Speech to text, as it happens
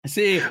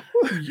See,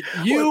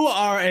 you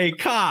are a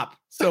cop.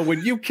 So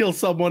when you kill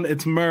someone,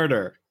 it's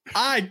murder.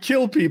 I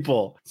kill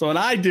people. So when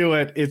I do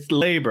it, it's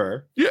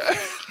labor. Yeah.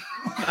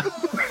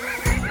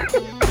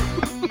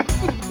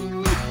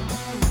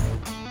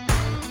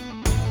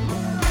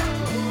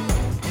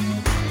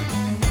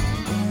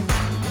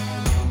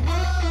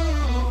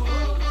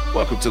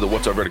 Welcome to the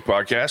What's Our Verdict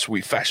podcast. We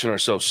fashion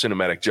ourselves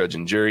cinematic judge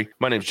and jury.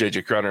 My name is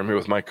JJ Crowder. I'm here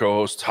with my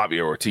co-host,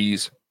 Javier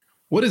Ortiz.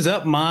 What is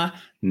up, my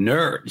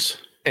nerds?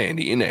 And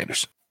Ian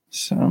Anderson.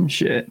 Some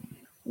shit.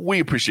 We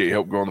appreciate your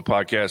help growing the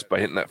podcast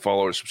by hitting that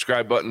follow or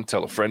subscribe button.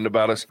 Tell a friend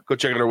about us. Go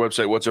check out our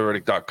website,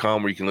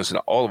 whatsourverdict.com, where you can listen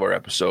to all of our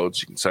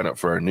episodes. You can sign up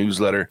for our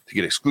newsletter to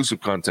get exclusive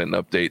content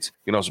and updates.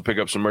 You can also pick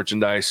up some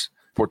merchandise,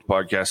 support the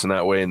podcast in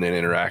that way, and then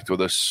interact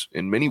with us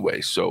in many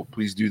ways. So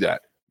please do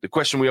that. The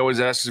question we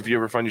always ask is if you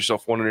ever find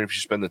yourself wondering if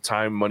you spend the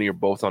time, money, or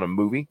both on a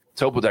movie.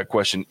 To help with that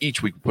question,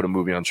 each week we put a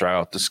movie on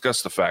trial,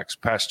 discuss the facts,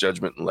 pass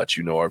judgment, and let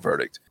you know our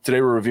verdict.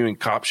 Today we're reviewing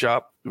Cop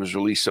Shop. It was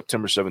released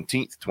September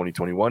 17th,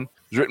 2021. It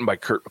was written by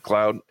Kurt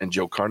McLeod and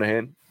Joe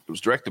Carnahan. It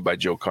was directed by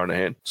Joe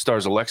Carnahan.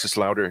 Stars Alexis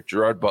Louder,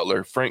 Gerard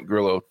Butler, Frank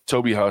Grillo,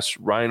 Toby Huss,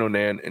 Ryan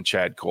Onan, and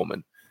Chad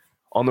Coleman.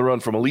 On the run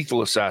from a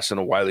lethal assassin,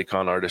 a wily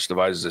con artist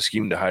devises a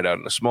scheme to hide out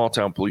in a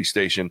small-town police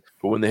station,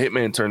 but when the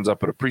hitman turns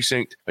up at a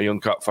precinct, a young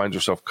cop finds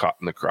herself caught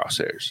in the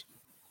crosshairs.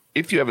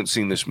 If you haven't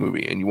seen this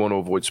movie and you want to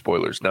avoid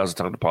spoilers, now's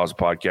the time to pause the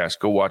podcast,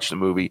 go watch the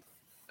movie,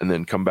 and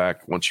then come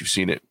back once you've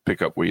seen it,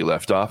 pick up where you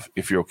left off.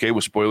 If you're okay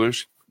with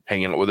spoilers,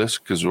 hang out with us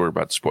because we're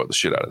about to spoil the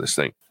shit out of this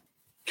thing.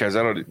 Guys,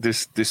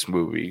 this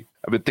movie,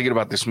 I've been thinking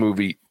about this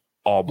movie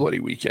all bloody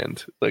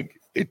weekend.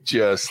 Like, it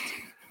just...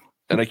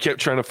 And I kept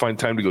trying to find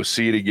time to go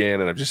see it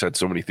again, and I've just had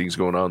so many things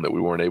going on that we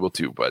weren't able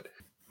to. But,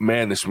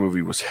 man, this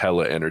movie was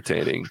hella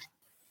entertaining.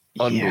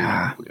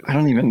 Yeah, I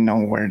don't even know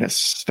where to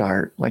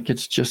start. Like,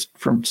 it's just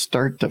from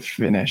start to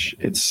finish.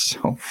 It's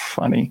so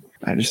funny.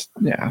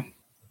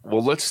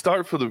 Well, let's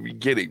start from the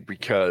beginning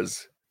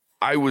because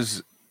I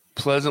was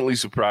pleasantly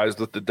surprised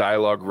with the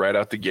dialogue right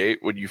out the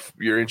gate when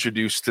you're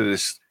introduced to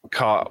this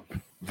cop,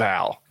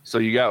 Val. So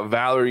you got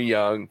Valerie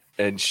Young,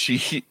 and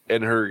she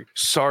and her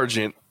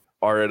sergeant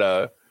are at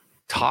a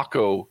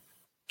taco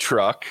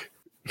truck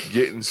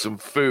getting some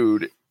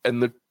food,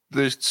 and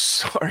the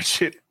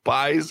sergeant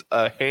buys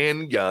a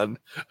handgun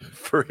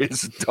for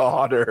his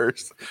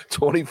daughter's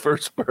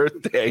 21st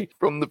birthday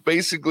from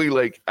basically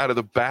like out of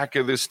the back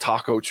of this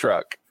taco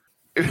truck.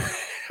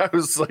 I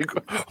was like,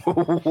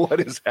 what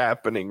is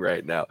happening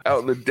right now out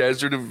in the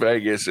desert of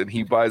Vegas? And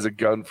he buys a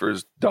gun for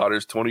his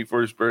daughter's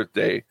 21st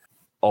birthday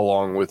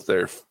along with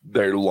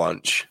their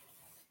lunch.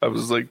 I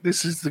was like,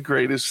 this is the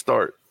greatest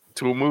start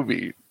to a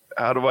movie.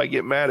 How do I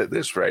get mad at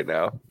this right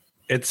now?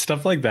 It's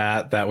stuff like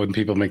that when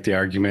people make the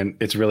argument,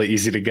 it's really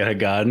easy to get a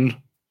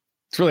gun.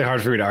 It's really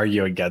hard for me to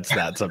argue against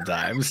that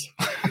sometimes.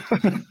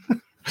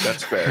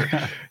 That's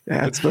fair.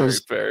 Yeah,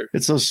 fair.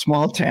 It's those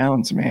small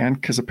towns, man,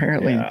 because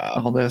apparently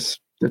all this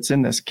that's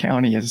in this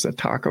county is a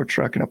taco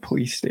truck and a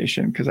police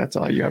station because that's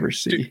all you ever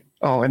see. Dude,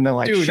 and then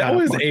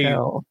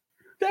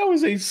that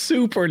was a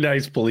super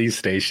nice police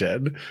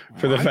station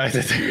for the fact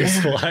that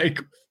there's like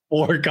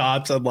 4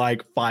 cops and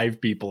like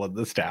 5 people in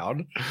this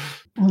town.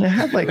 Well, it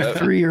had like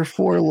 3 or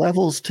 4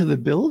 levels to the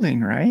building,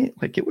 right?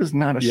 Like it was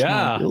not a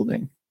small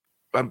building.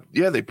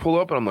 They pull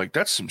up and I'm like,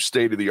 that's some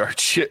state-of-the-art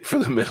shit for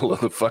the middle of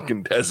the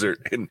fucking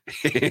desert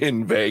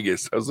in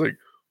Vegas. I was like,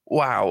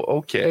 wow,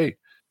 okay.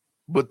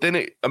 But then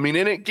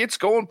it gets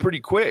going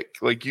pretty quick.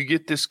 Like you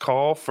get this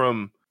call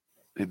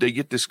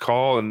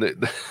and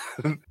the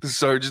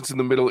sergeant's in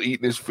the middle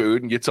eating his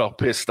food and gets all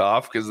pissed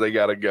off because they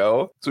got to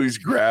go. So he's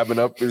grabbing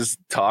up his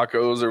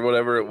tacos or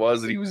whatever it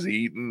was that he was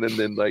eating. And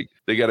then like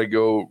they got to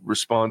go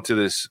respond to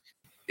this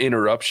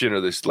interruption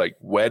or this like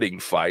wedding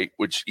fight,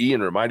 which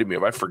Ian reminded me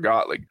of. I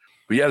forgot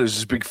but yeah, there's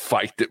this big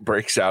fight that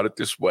breaks out at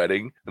this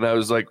wedding. And I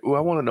was like, oh, I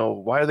want to know,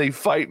 why are they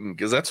fighting?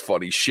 Because that's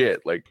funny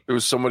shit. Like there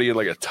was somebody in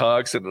like a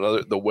tux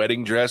and the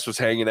wedding dress was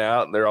hanging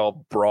out and they're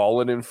all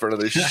brawling in front of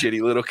this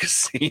shitty little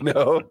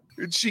casino.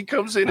 And she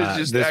comes in and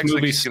just acts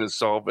like she's going to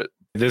solve it.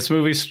 This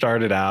movie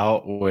started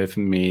out with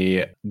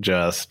me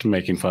just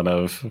making fun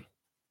of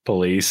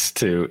police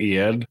to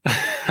Ian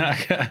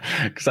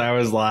because I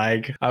was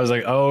like,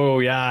 oh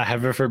yeah,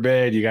 heaven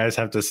forbid you guys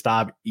have to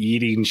stop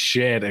eating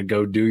shit and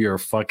go do your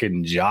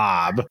fucking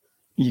job.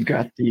 You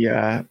got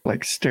the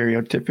like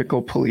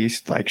stereotypical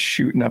police like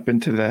shooting up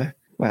into the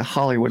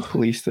Hollywood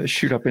police that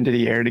shoot up into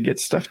the air to get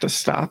stuff to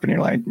stop, and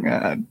you're like,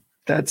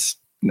 that's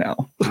no.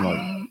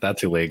 Well,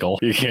 that's illegal.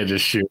 You can't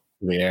just shoot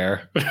in the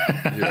air.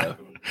 Yeah.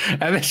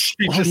 And then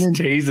she just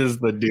tases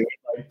the dude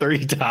like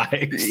 3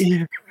 times.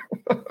 Yeah.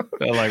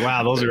 They're like,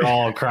 wow, those are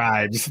all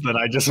crimes that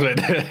I just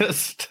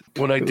witnessed.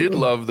 When I did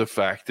love the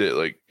fact that,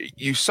 like,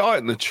 you saw it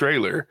in the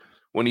trailer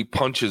when he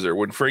punches her,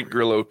 when Frank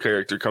Grillo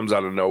character comes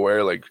out of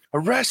nowhere, like,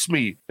 arrest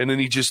me. And then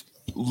he just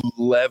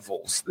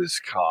levels this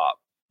cop,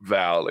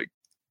 Val, like,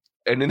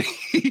 and then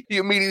he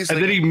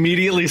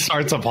immediately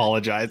starts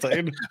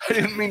apologizing. I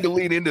didn't mean to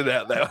lean into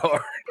that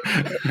hard.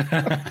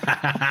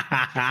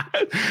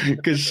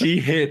 Because she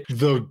hit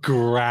the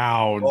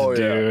ground,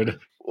 dude.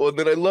 Well, and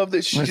then I love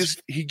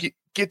that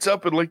gets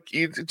up and like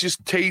it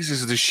just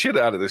tases the shit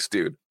out of this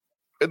dude,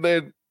 and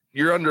then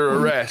you're under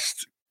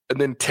arrest, and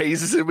then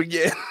tases him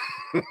again.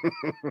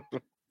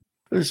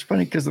 It was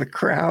funny because the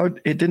crowd,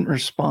 it didn't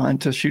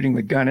respond to shooting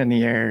the gun in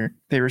the air.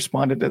 They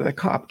responded to the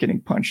cop getting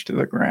punched to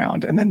the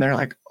ground. And then they're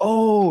like,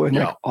 oh, and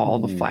like all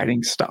the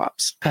fighting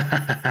stops.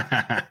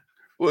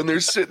 When they're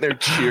sitting there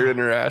cheering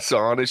her ass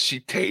on as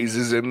she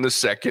tases him the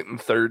second and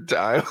third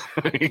time.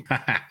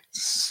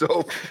 So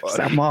funny. It's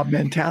that mob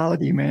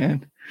mentality,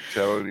 man. I'm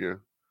telling you.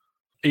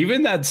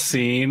 Even that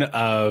scene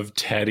of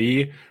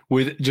Teddy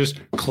with just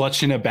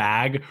clutching a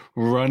bag,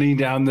 running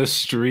down the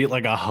street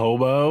like a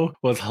hobo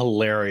was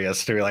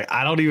hilarious to me. Like,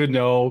 I don't even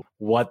know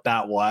what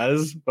that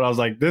was, but I was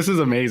like, this is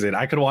amazing.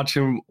 I could watch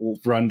him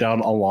run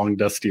down a long,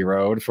 dusty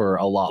road for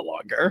a lot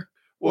longer.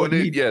 Well,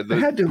 they had to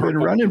have been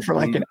running for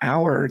like an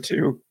hour or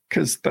two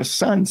because the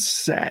sun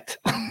set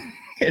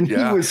and he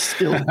was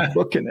still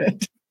booking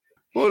it.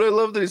 Well, I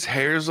love that his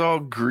hair's all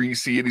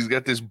greasy and he's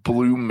got this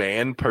blue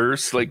man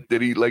purse, like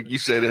that he, like you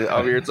said,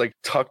 out here, it's like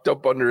tucked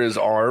up under his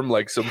arm,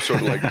 like some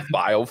sort of like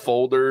file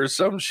folder or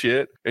some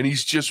shit. And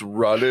he's just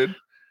running.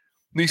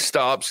 And he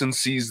stops and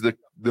sees the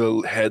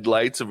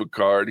headlights of a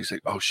car, and he's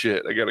like, "Oh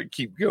shit, I gotta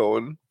keep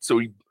going." So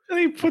he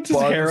puts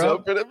his hair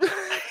up in it.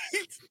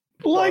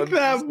 like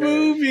that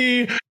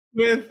movie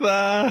with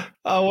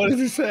what does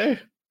he say?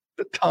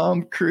 The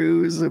Tom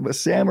Cruise of a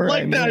samurai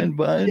like man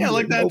bun. Yeah,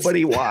 like that.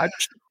 Nobody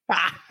watched.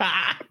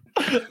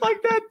 Like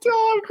that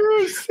Tom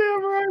Cruise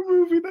samurai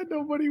movie that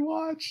nobody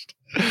watched.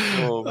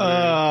 Oh,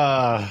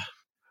 man.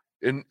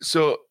 And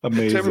so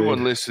amazing. To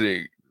everyone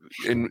listening,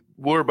 and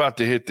we're about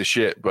to hit the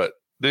shit, but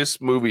this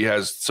movie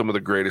has some of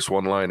the greatest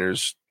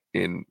one-liners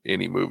in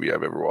any movie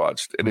I've ever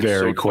watched, and it's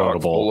very so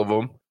quotable. Full of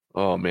them.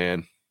 Oh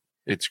man,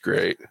 it's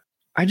great.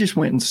 I just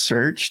went and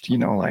searched,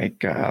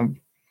 like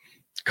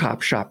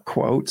cop shop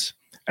quotes,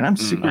 and I'm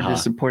super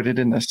disappointed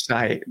in the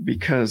site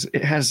because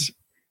it has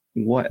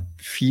what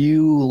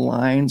few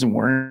lines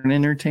weren't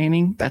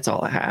entertaining. That's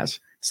all it has.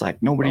 It's like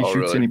nobody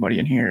shoots anybody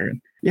in here.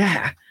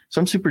 Yeah.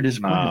 So I'm super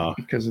disappointed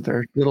because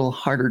they're a little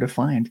harder to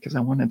find because I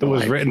wanted to. It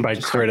was written by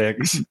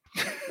critics.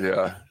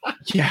 Yeah.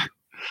 Yeah.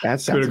 That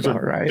sounds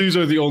about right. These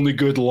are the only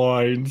good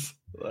lines.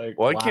 Like,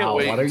 well, I can't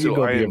wait. Why don't you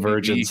go be a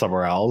virgin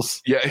somewhere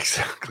else? Yeah,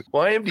 exactly.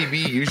 Well,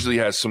 IMDb usually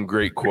has some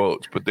great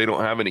quotes, but they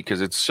don't have any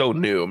because it's so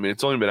new. I mean,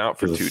 it's only been out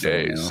for 2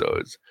 days. So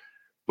it's,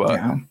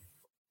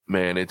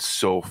 man, it's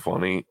so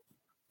funny.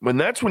 When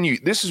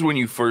this is when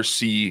you first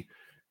see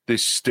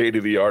this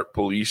state-of-the-art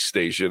police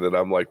station, and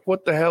I'm like,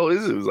 what the hell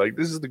is it? It was like,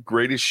 this is the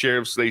greatest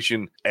sheriff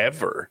station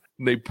ever.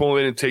 And they pull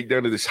in and take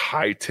down to this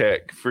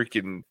high-tech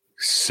freaking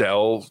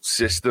cell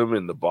system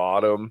in the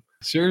bottom.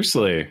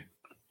 Seriously.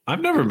 I've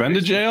never been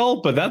to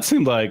jail, but that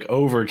seemed like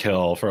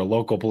overkill for a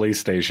local police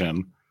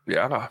station.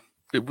 Yeah,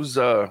 it was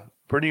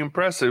pretty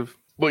impressive.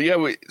 But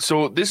yeah,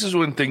 so this is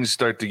when things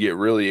start to get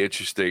really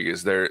interesting.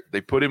 Is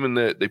they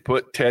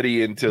put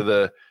Teddy into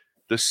the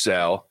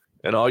cell,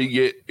 and all you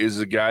get is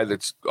a guy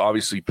that's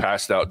obviously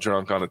passed out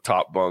drunk on a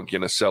top bunk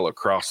in a cell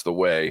across the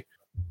way.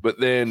 But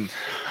then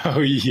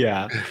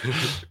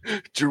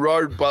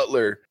Gerard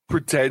Butler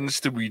pretends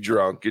to be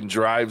drunk and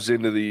drives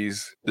into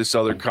this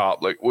other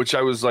cop, like, which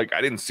I was like,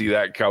 I didn't see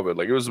that coming.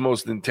 Like, it was the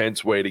most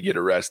intense way to get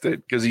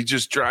arrested because he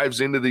just drives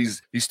into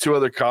these two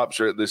other cops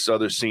are at this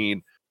other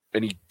scene,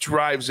 and he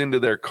drives into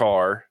their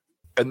car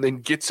and then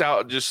gets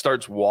out and just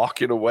starts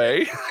walking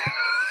away.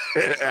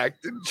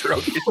 Acting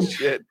drunk and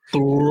shit.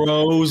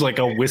 Throws like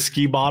a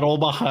whiskey bottle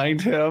behind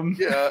him.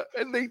 Yeah,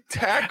 and they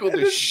tackle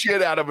the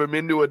shit out of him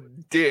into a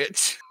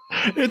ditch.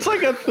 It's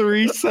like a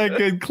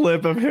 3-second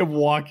clip of him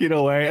walking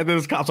away, and then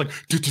this cop's like,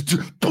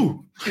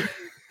 boom.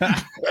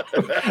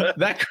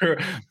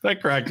 that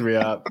cracked me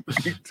up.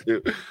 Me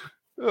too.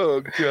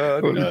 Oh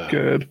god, that was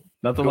good.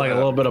 Nothing like a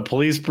little bit of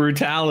police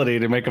brutality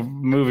to make a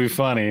movie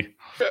funny.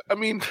 I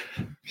mean,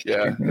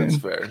 yeah, that's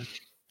fair.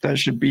 That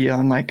should be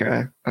on like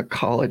a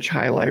college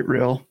highlight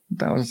reel.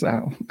 That was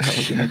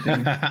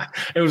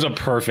it was a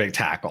perfect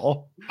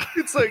tackle.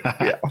 It's like,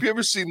 have you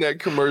ever seen that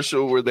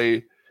commercial where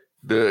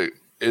they're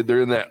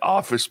in that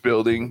office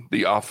building,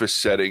 the office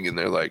setting, and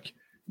they're like,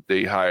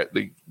 they hire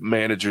the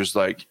manager's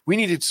like, we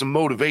needed some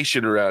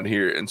motivation around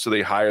here, and so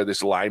they hire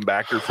this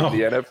linebacker from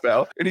the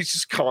NFL, and he's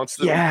just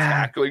constantly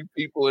tackling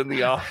people in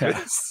the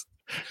office.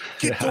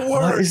 Get to work.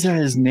 What is that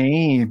his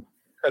name?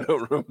 I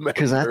don't remember.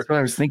 Because that's what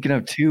I was thinking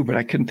of too, but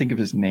I couldn't think of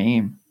his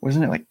name.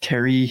 Wasn't it like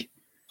Terry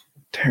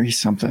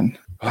something?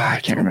 Oh, I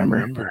can't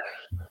remember.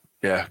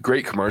 Yeah,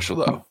 great commercial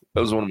though.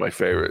 That was one of my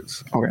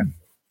favorites. Okay.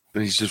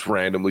 And he's just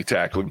randomly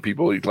tackling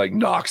people. He like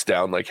knocks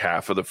down like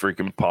half of the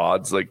freaking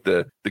pods, like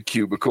the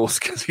cubicles,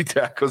 because he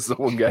tackles the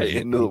one guy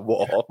into the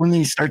wall. When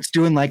he starts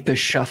doing like the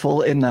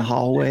shuffle in the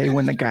hallway,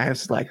 when the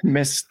guy's like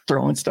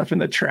throwing stuff in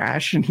the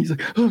trash, and he's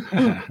like,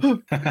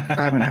 I'm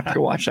gonna have to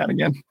go watch that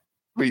again.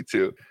 Me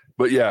too.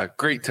 But yeah,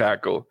 great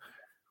tackle.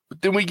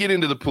 But then we get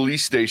into the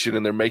police station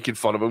and they're making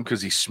fun of him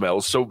because he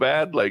smells so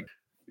bad. Like,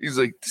 he's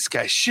like, this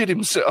guy shit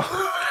himself.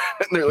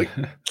 And they're like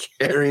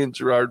carrying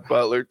Gerard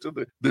Butler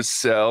to the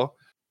cell.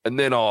 And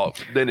then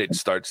it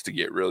starts to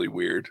get really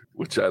weird,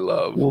 which I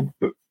love. Well,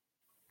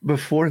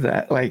 before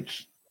that, like,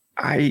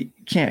 I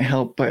can't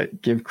help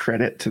but give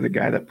credit to the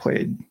guy that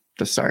played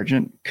the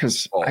sergeant,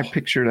 because I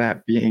picture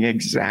that being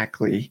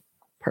exactly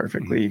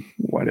perfectly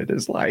what it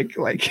is like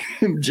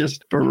him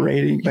just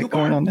berating, like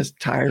going on this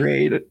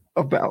tirade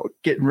about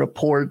getting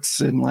reports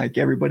and like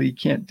everybody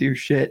can't do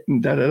shit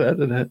and da da da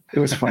da da. It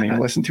was funny to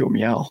listen to him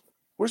yell.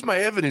 Where's my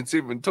evidence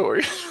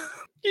inventory?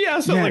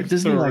 Like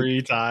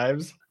 3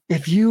 times.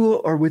 If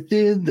you are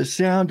within the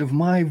sound of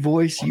my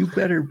voice, you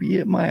better be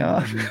at my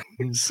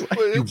office.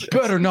 You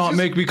better not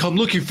make me come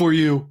looking for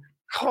you.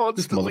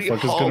 Constantly this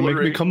motherfucker's gonna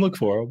make me come look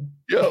for him.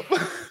 Yep.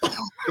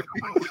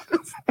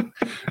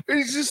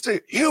 He's just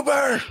saying,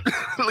 Huber.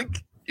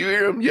 Like, you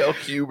hear him yell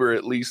Huber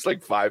at least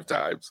like 5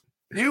 times.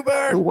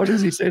 Huber. What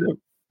does he say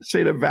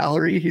to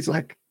Valerie? He's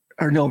like,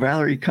 or no,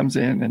 Valerie comes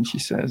in and she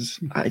says,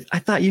 I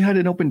thought you had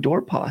an open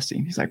door policy.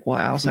 And he's like, well,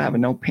 I also have a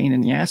no pain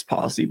in the ass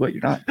policy, but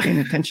you're not paying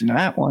attention to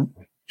that one.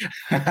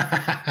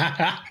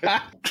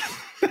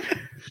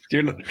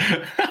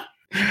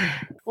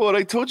 Well, and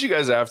I told you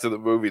guys after the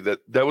movie that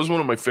was one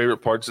of my favorite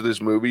parts of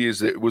this movie,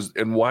 is it was,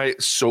 and why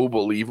it's so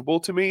believable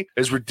to me,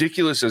 as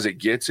ridiculous as it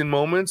gets in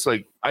moments.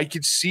 Like, I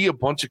could see a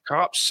bunch of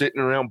cops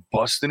sitting around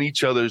busting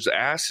each other's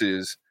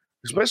asses,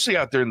 especially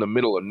out there in the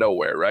middle of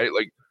nowhere, right?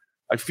 Like,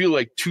 I feel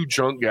like 2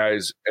 drunk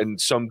guys and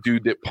some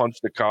dude that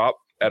punched a cop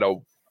at a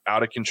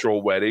out of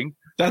control wedding.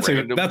 That's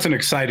an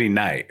exciting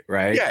night,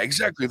 right? Yeah,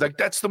 exactly. Like,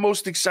 that's the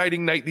most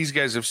exciting night these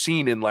guys have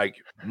seen in like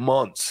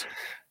months.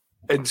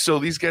 And so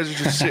these guys are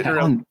just sitting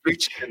around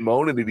bitching and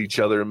moaning at each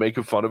other and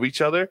making fun of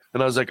each other.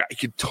 And I was like, I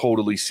could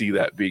totally see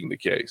that being the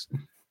case.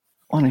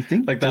 Well, and I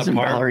think, like, doesn't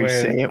Valerie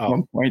say at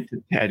one point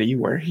to Teddy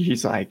where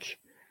he's like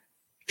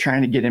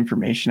trying to get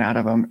information out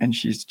of him, and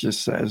she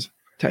just says,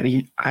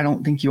 Teddy, I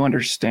don't think you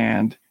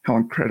understand how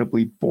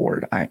incredibly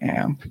bored I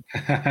am.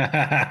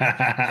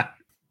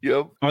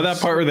 Yep. Or that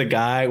part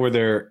where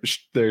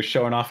they're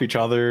showing off each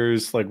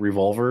other's like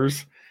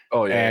revolvers.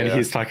 Oh yeah. And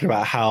he's talking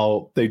about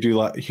how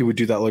he would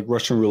do that like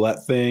Russian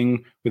roulette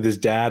thing with his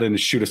dad and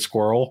shoot a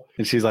squirrel.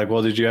 And she's like,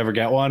 well, did you ever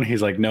get one?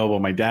 He's like, no,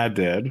 but my dad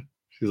did.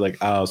 She's like,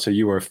 oh, so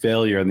you were a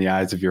failure in the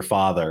eyes of your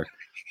father.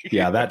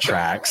 Yeah, that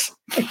tracks.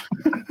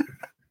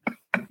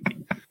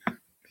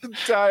 The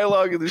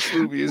dialogue in this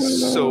movie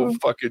is so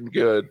fucking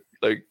good.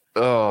 Like,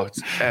 oh,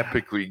 it's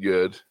epically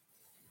good.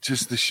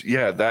 Just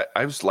that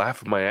I was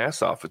laughing my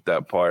ass off at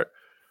that part.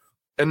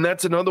 And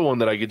that's another one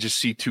that I could just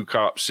see 2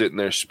 cops sitting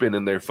there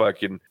spinning their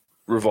fucking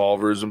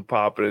revolvers and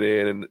popping it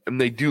in,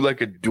 and they do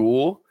like a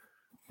duel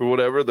or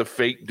whatever, the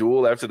fake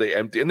duel after they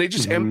empty, and they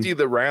just empty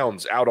the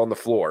rounds out on the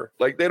floor.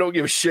 Like, they don't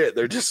give a shit.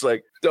 They're just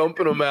like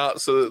dumping them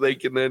out so that they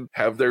can then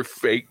have their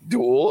fake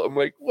duel. I'm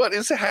like, what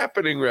is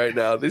happening right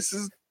now? This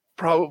is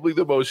probably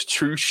the most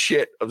true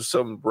shit of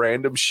some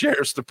random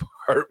sheriff's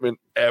department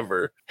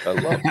ever. I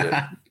loved it.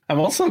 I'm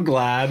also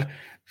glad,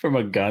 from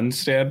a gun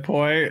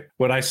standpoint,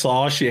 when I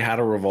saw she had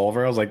a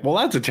revolver, I was like, well,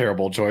 that's a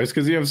terrible choice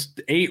because you have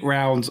 8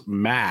 rounds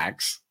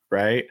max,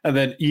 right? And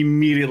then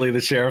immediately the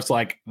sheriff's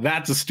like,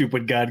 that's a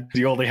stupid gun.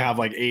 You only have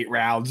like 8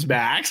 rounds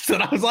max.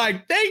 And I was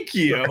like, thank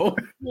you.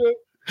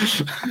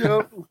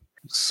 Yep.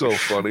 So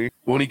funny.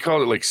 When he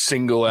called it like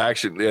single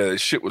action, yeah,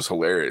 this shit was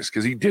hilarious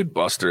because he did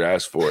bust her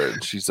ass for it.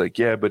 And she's like,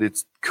 yeah, but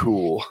it's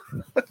cool.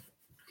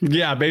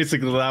 Yeah,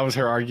 basically that was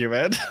her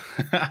argument.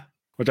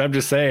 Which I'm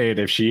just saying,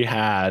 if she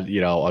had,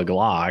 a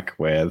Glock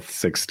with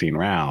 16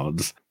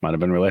 rounds, might have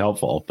been really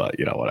helpful, but,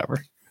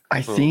 whatever.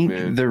 I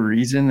think the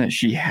reason that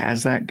she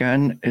has that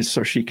gun is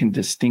so she can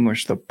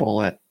distinguish the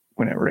bullet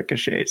when it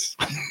ricochets.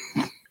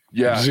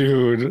 Yeah.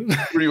 Dude.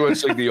 Pretty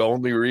much like the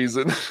only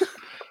reason.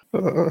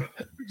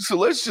 So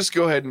let's just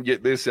go ahead and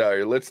get this out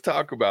here. Let's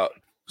talk about.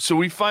 So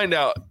we find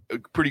out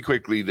pretty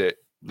quickly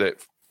that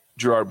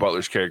Gerard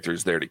Butler's character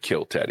is there to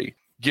kill Teddy.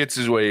 Gets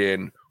his way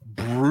in,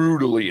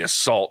 brutally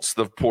assaults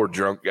the poor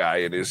drunk guy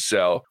in his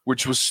cell,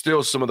 which was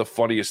still some of the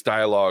funniest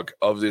dialogue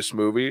of this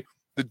movie.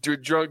 The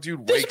drunk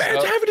dude wakes up. This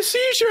man's having a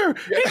seizure.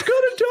 Yeah. He's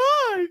gonna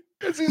die.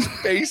 As his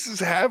face is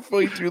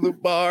halfway through the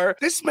bar.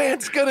 This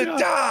man's gonna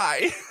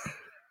die.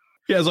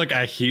 Yeah, it's like,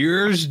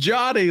 here's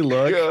Johnny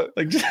look. Yeah.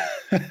 Like,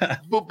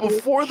 but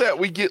before that,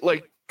 we get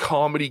like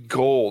comedy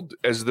gold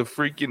as the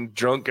freaking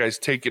drunk guy's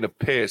taking a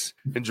piss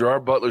and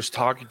Gerard Butler's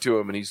talking to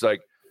him and he's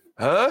like,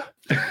 huh?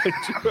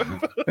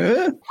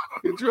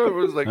 Gerard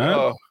was like,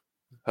 oh,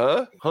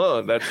 huh?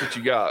 That's what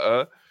you got,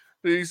 huh?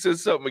 Then he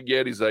says something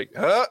again. He's like,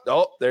 huh?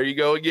 Oh, there you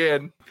go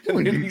again.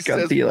 And then he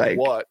says,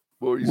 what?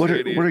 What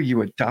are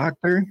you, a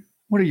doctor?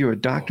 What are you, a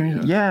doctor?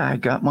 Oh, yeah, I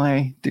got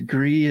my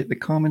degree at the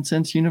Common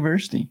Sense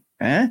University.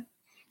 Huh?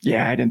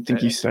 Yeah, I didn't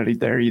think you studied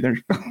there either.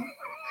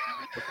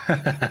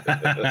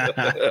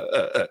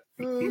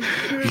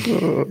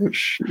 Oh,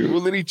 shoot.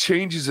 Well, then he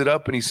changes it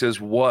up and he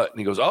says, what? And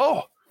he goes,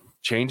 oh,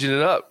 changing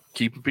it up,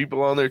 keeping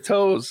people on their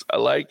toes. I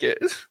like it.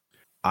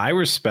 I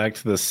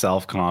respect the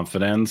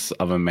self-confidence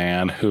of a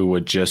man who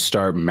would just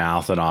start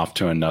mouthing off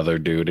to another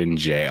dude in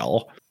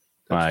jail.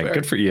 Like,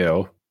 good for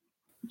you.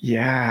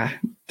 Yeah,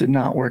 did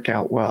not work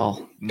out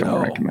well.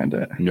 Don't recommend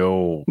it.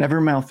 No.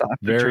 Never mouth off.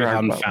 Very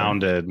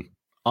unfounded,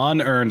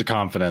 unearned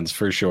confidence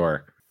for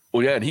sure.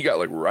 Well, yeah, and he got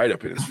like right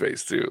up in his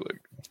face too.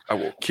 Like, I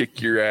will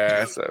kick your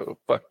ass. I will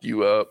fuck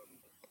you up.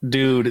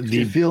 Dude,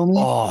 You feel me?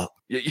 Oh,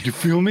 Yeah, you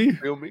feel me?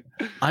 feel me?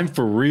 I'm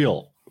for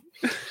real.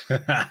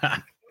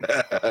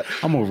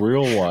 I'm a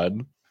real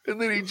one.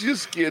 And then he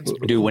just gets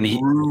Dude, when he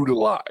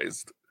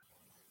brutalized.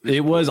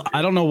 it was,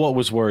 I don't know what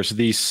was worse,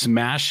 the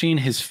smashing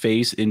his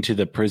face into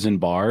the prison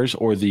bars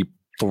or the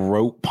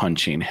throat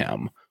punching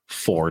him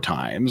 4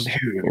 times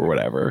Dude, or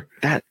whatever.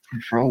 that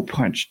throat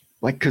punch,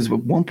 like, because at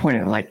one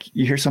point, like,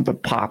 you hear something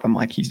pop, I'm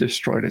like, he's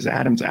destroyed his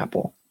Adam's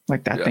apple.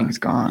 Like, that thing's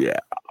gone. Yeah.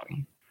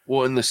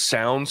 Well, and the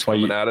sounds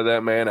coming out of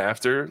that man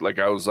after, like,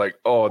 I was like,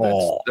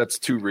 oh, that's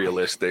too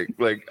realistic.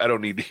 Like, I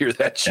don't need to hear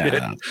that shit.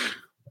 Yeah.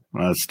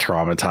 That's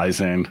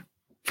traumatizing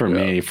for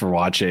me for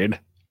watching.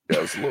 Yeah,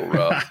 it was a little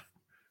rough.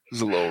 It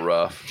was a little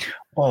rough.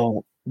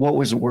 Oh, what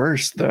was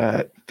worse,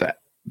 the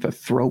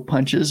throat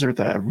punches or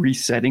the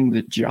resetting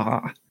the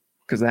jaw?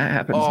 Because that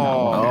happens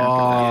not long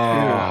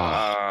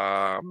after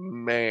that, too.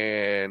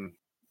 Man.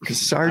 Because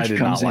Sarge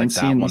comes in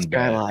seeing this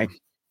guy like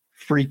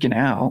freaking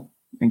out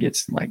and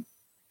gets like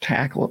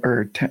tackled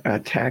or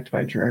attacked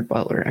by Gerard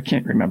Butler. I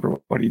can't remember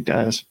what he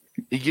does.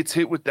 He gets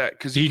hit with that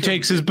because he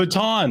takes his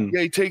baton.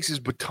 Yeah, he takes his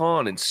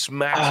baton and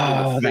smacks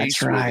him in the face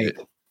that's right. with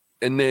it.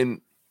 And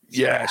then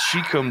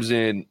she comes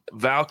in,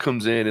 Val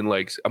comes in and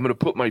like, I'm gonna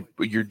put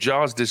your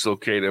jaw's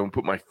dislocated. I'm gonna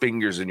put my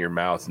fingers in your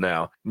mouth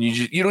now. And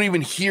you don't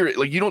even hear it,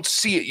 like you don't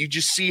see it. You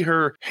just see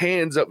her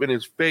hands up in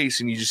his face,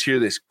 and you just hear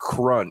this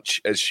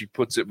crunch as she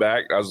puts it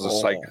back. I was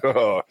just like,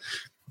 oh,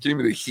 give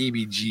me the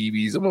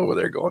heebie-jeebies. I'm over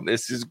there going,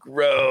 this is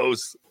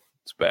gross.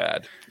 It's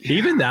bad.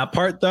 Even that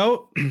part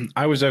though,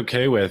 I was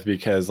okay with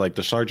because like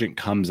the sergeant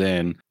comes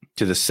in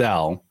to the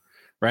cell.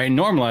 Right.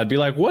 Normally I'd be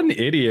like, what an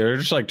idiot. Or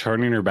just like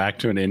turning her back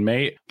to an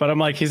inmate. But I'm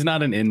like, he's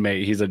not an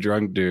inmate. He's a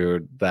drunk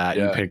dude that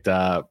you picked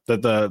up,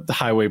 that the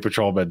highway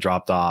patrolman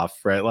dropped off.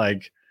 Right.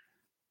 Like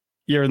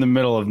you're in the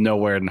middle of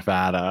nowhere in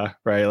Nevada.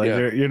 Right. Like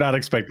you're not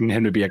expecting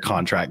him to be a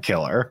contract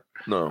killer.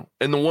 No.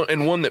 And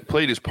one that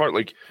played his part,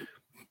 like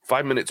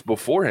 5 minutes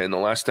beforehand, the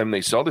last time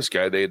they saw this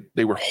guy,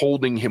 they were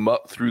holding him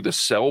up through the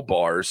cell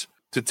bars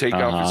to take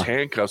off his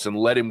handcuffs and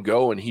let him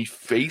go, and he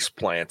face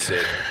plants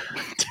it.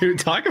 Dude,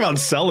 talk about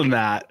selling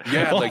that.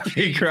 Yeah, like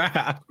holy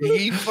crap.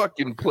 He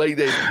fucking played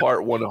that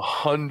part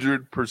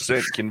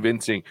 100%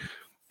 convincing.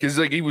 Because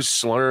like he was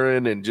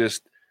slurring and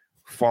just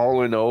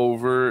falling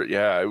over.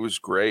 Yeah, it was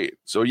great.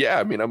 So yeah,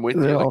 I mean, I'm with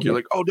you. Like you're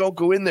like, oh, don't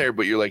go in there,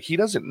 but you're like, he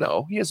doesn't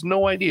know. He has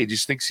no idea. He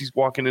just thinks he's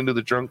walking into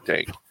the drunk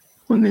tank.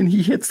 And then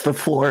he hits the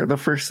floor. The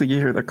first thing you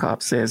hear the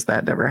cop say is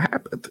that never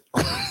happened.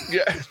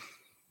 Yeah.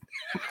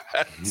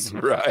 That's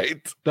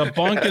right. The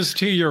bunk is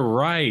to your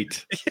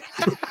right.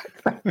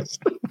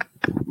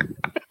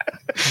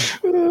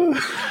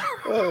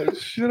 Oh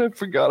shit, I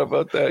forgot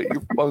about that.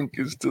 Your bunk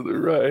is to the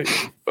right.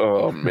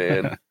 Oh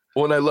man.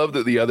 Well, and I love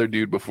that the other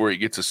dude, before he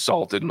gets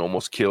assaulted and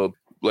almost killed,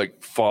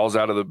 like falls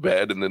out of the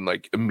bed and then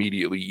like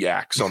immediately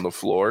yaks on the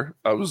floor.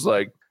 I was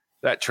like,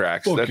 that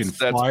tracks. That's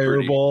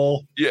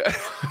fireball. Pretty, yeah.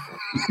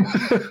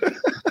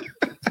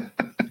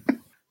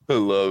 I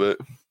love it.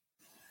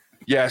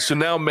 Yeah, so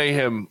now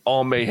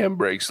all mayhem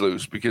breaks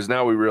loose because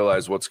now we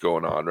realize what's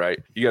going on, right?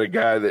 You got a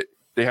guy that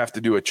they have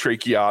to do a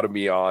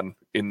tracheotomy on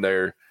in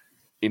their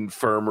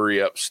infirmary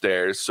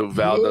upstairs. So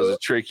Val does a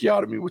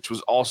tracheotomy, which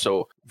was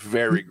also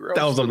very gross.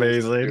 That was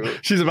amazing.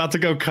 She's about to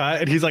go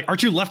cut, and he's like,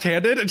 "Aren't you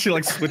left-handed?" And she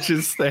like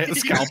switches the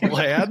scalpel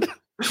hand.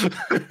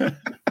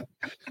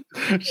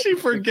 She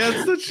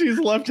forgets that she's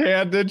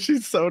left-handed.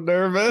 She's so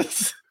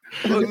nervous.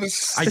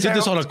 I did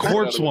this on a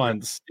corpse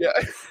once. Yeah.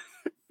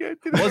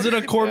 Was it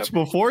a corpse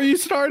before you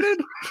started?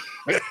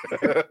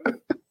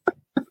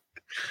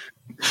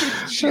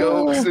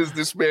 Joke says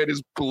this man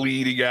is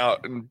bleeding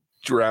out and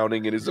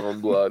drowning in his own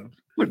blood.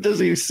 What does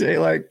he say?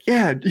 Like,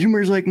 yeah,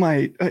 humor's like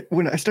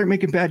when I start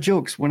making bad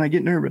jokes when I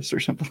get nervous or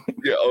something.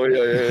 Yeah. Oh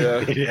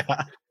yeah.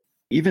 Yeah.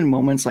 Even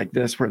moments like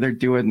this where they're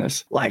doing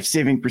this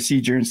life-saving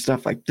procedure and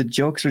stuff, like the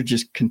jokes are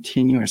just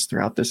continuous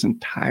throughout this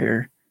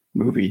entire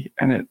movie.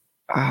 And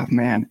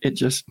it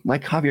just,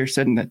 like Javier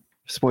said in that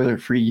spoiler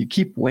free, you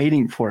keep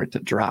waiting for it to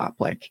drop.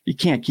 Like you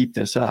can't keep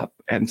this up.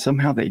 And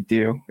somehow they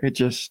do.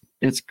 It's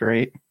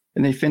great.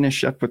 And they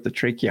finish up with the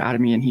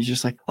tracheotomy and he's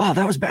just like, oh,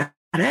 that was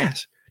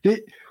badass.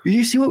 Did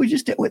you see what we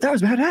just did? That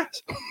was badass.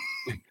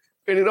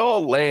 And it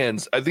all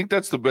lands. I think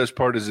that's the best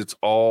part is it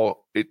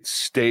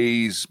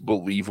stays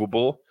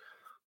believable.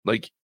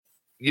 Like,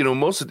 you know,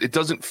 it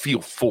doesn't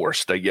feel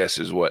forced, I guess,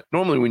 is what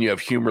normally when you have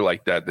humor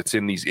like that's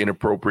in these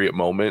inappropriate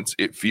moments,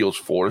 it feels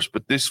forced,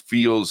 but this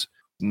feels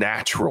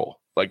natural,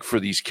 like for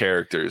these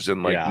characters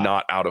and like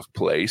not out of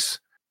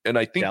place. And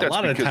I think that's a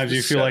lot of times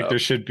you feel like there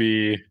should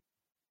be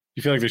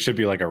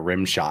like a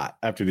rim shot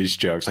after these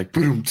jokes, like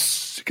boom,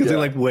 because they're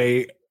like,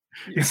 wait.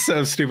 It's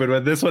so stupid,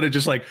 but this one, it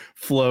just like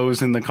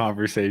flows in the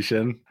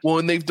conversation. Well,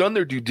 and they've done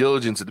their due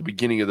diligence at the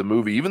beginning of the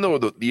movie, even though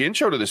the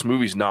intro to this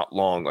movie is not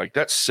long. Like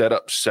that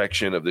setup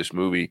section of this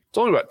movie, it's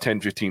only about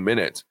 10, 15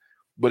 minutes.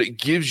 but it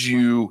gives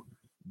you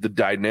the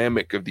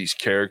dynamic of these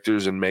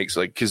characters and makes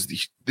like, because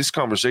this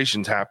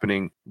conversation's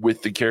happening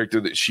with the character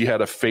that she had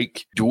a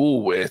fake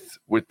duel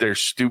with their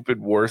stupid,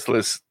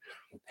 worthless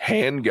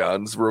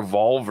handguns,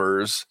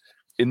 revolvers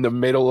in the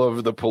middle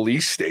of the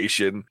police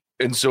station.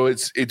 And so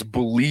it's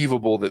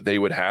believable that they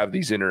would have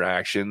these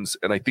interactions.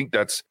 And I think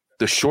that's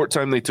the short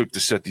time they took to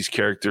set these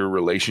character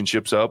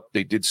relationships up.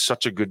 They did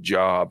such a good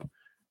job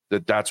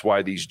that's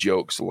why these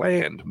jokes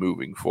land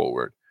moving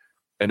forward.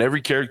 And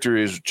every character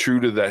is true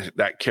to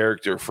that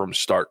character from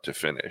start to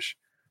finish,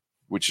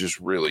 which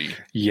is really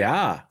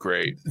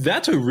great.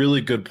 That's a really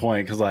good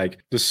point, because like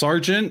the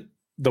sergeant,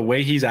 the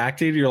way he's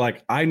acting, you're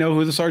like, I know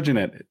who the sergeant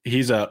is.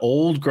 He's an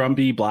old,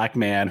 grumpy black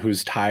man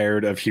who's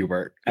tired of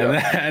Hubert. And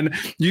then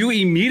you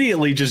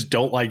immediately just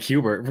don't like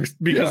Hubert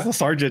because the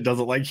sergeant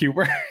doesn't like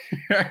Hubert.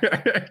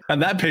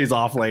 And that pays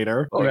off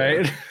later,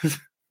 right? Yeah.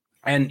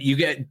 And you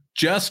get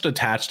just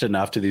attached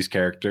enough to these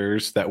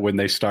characters that when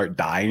they start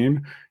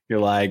dying, you're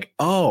like,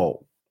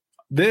 oh,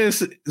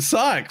 this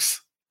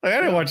sucks. Like, I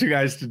didn't want you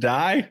guys to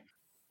die.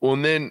 Well,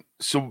 and then,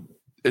 so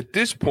at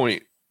this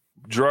point,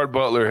 Gerard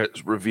Butler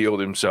has revealed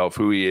himself,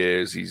 who he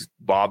is. He's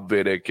Bob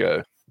Vidic,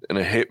 and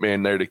a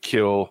hitman there to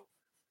kill,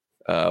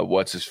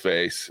 what's his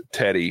face,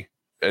 Teddy.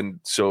 And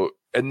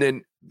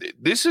then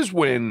this is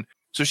when,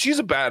 so she's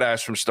a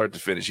badass from start to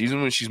finish,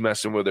 even when she's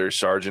messing with her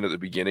sergeant at the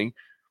beginning.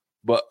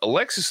 But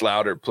Alexis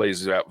Louder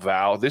plays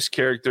Val. This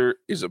character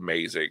is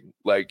amazing.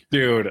 Like,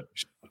 dude,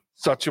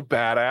 such a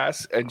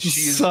badass, and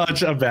she's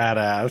such a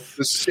badass.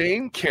 The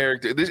same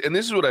character. This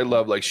is what I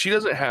love. Like, she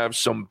doesn't have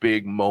some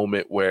big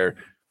moment where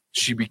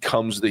she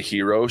becomes the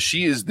hero.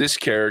 She is this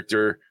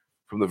character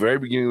from the very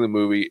beginning of the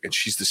movie, and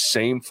she's the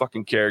same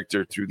fucking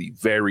character through the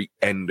very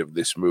end of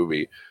this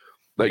movie.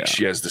 Like,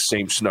 she has the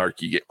same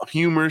snarky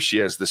humor. She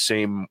has the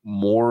same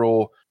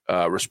moral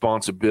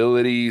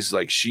responsibilities.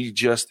 Like, she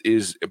just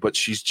is, but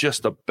she's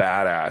just a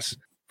badass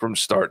from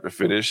start to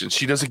finish, and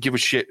she doesn't give a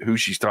shit who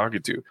she's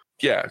talking to.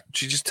 Yeah,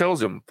 she just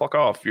tells him, fuck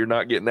off, you're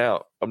not getting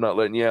out. I'm not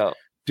letting you out.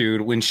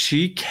 Dude, when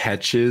she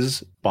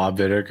catches Bob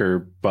Vidic,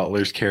 or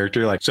Butler's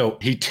character, like, so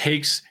he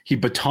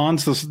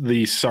batons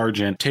the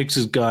sergeant, takes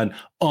his gun,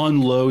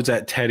 unloads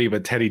at Teddy,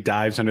 but Teddy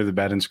dives under the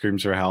bed and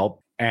screams for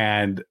help.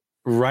 And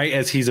right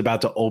as he's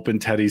about to open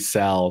Teddy's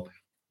cell,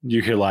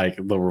 you hear like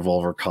the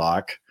revolver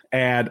cock.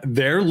 And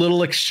their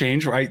little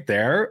exchange right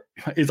there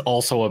is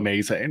also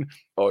amazing.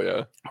 Oh,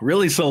 yeah.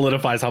 Really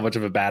solidifies how much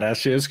of a badass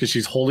she is, because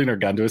she's holding her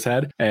gun to his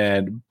head.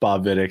 And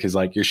Bob Vidic is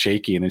like, you're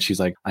shaking. And she's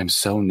like, I'm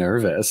so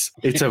nervous.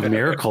 It's a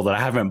miracle that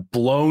I haven't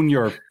blown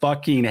your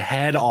fucking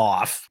head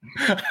off.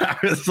 I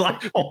was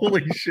like,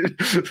 holy shit.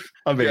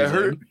 Amazing.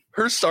 Yeah,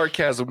 her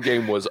sarcasm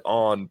game was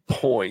on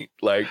point.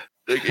 Like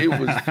it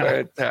was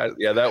fantastic.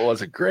 Yeah, that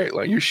was a great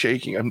line. You're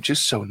shaking. I'm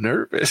just so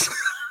nervous.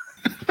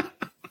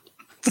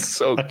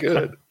 So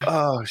good.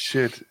 Oh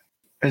shit.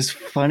 As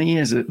funny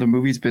as the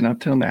movie's been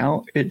up till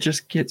now, it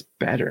just gets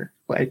better.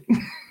 Like,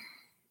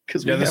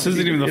 because this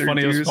isn't even the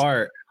funniest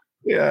part.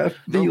 Yeah,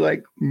 the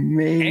like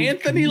main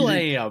Anthony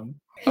Lamb.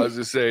 I was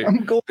just saying,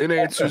 I'm going in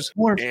answers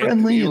more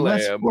friendly and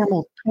less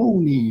formal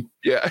Tony.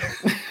 Yeah,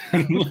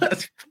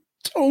 less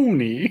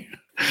Tony.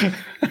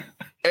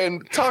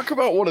 And talk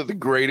about one of the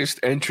greatest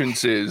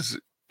entrances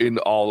in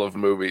all of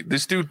movie.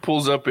 This dude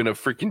pulls up in a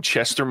freaking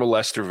Chester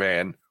molester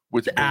van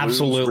with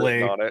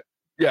absolutely on it.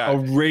 Yeah, a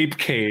rape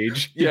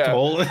cage. Yeah,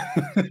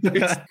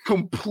 it's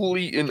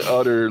complete and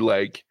utter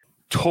like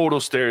total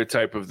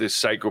stereotype of this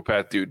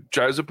psychopath dude.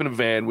 Drives up in a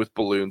van with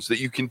balloons that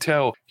you can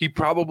tell he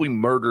probably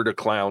murdered a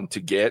clown to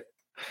get.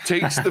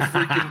 Takes the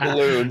freaking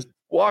balloons,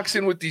 walks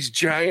in with these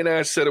giant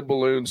ass set of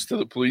balloons to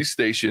the police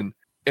station,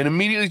 and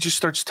immediately just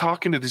starts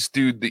talking to this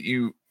dude that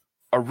you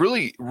are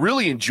really,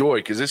 really enjoy,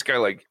 because this guy,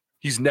 like,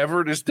 he's never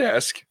at his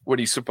desk when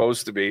he's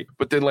supposed to be,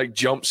 but then like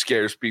jump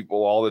scares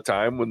people all the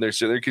time when they're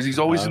sitting there, because he's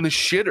always in the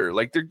shitter.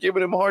 Like, they're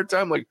giving him a hard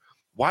time. Like,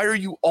 why are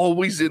you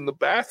always in the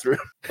bathroom?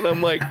 And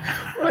I'm like,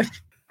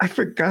 I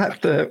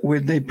forgot that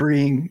when they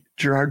bring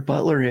Gerard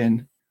Butler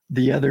in,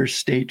 the other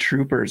state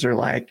troopers are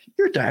like,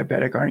 you're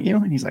diabetic, aren't you?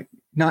 And he's like,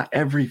 not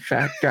every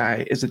fat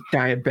guy is a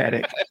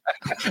diabetic.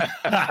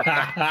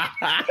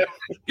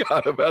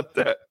 Forgot about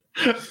that.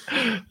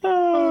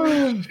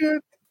 Oh,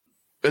 shit.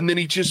 And then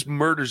he just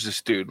murders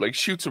this dude, like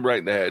shoots him right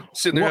in the head,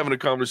 sitting there having a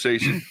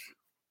conversation.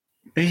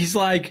 He's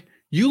like,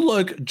 you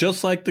look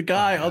just like the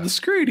guy on the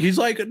screen. He's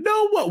like,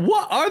 no,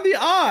 what are the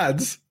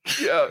odds?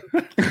 Yeah.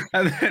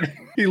 And then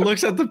he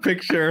looks at the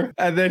picture,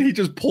 and then he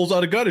just pulls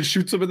out a gun and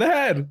shoots him in the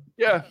head.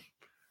 Yeah.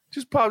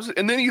 Just pops it.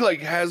 And then he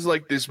like has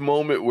like this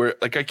moment where,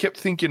 like, I kept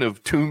thinking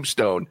of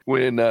Tombstone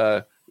when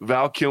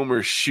Val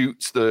Kilmer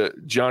shoots the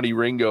Johnny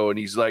Ringo, and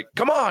he's like,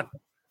 come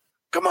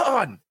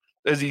on,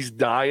 as he's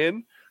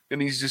dying.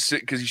 And he's just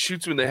sitting, because he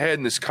shoots him in the head,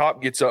 and this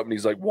cop gets up and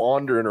he's like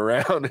wandering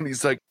around, and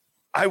he's like,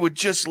 I would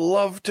just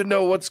love to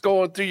know what's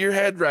going through your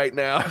head right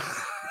now.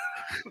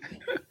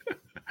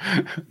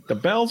 The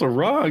bells are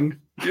rung.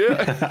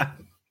 Yeah.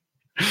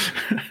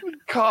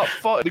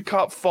 The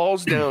cop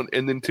falls down,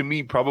 and then, to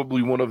me,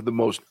 probably one of the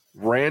most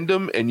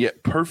random and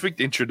yet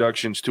perfect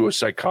introductions to a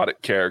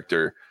psychotic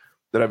character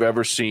that I've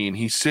ever seen.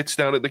 He sits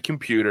down at the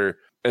computer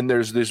and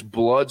there's this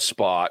blood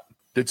spot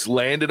that's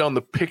landed on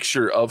the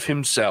picture of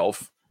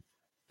himself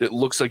that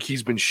looks like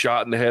he's been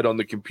shot in the head on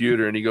the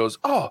computer. And he goes,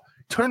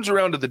 turns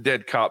around to the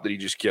dead cop that he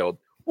just killed.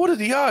 What are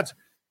the odds?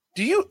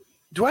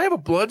 Do I have a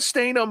blood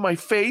stain on my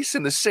face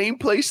in the same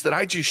place that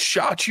I just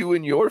shot you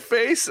in your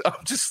face?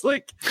 I'm just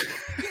like,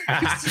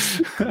 it's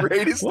the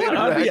greatest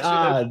interaction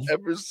I've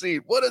ever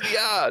seen. What are the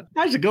odds?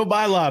 I should go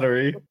buy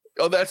lottery.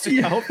 Oh, that's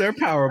I hope they're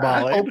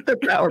Powerballing. I hope they're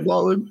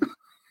Powerballing.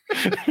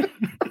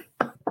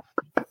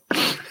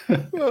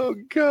 Oh,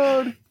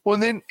 God. Well,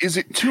 then is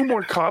it 2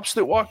 more cops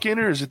that walk in,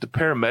 or is it the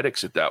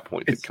paramedics at that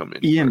point that come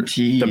in?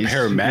 EMTs. The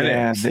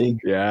paramedics.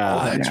 Yeah.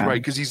 Oh, that's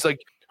right. Because he's like,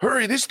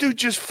 hurry, this dude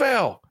just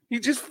fell. He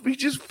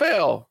just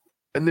fell.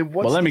 And then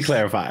let me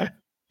clarify.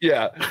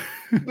 Yeah.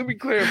 Let me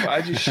clarify.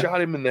 I just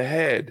shot him in the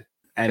head.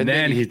 And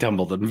then he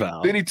tumbled and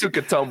fell. Then he took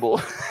a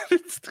tumble.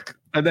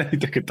 And then he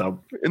took a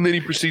tumble. And then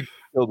he proceeded to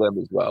kill them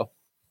as well.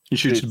 He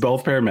shoots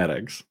both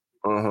paramedics.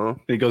 Uh-huh.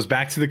 He goes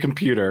back to the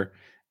computer.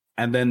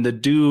 And then the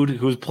dude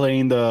who's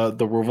playing the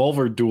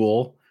revolver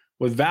duel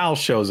with Val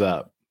shows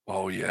up.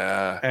 Oh,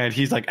 yeah. And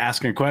he's like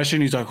asking a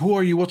question. He's like, who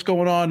are you? What's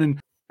going on? And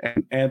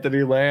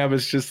Anthony Lamb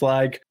is just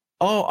like,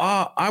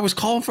 I was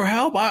calling for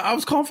help. I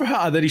was calling for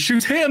help. And then he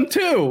shoots him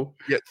too.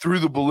 Yeah, through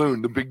the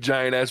balloon, the big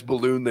giant ass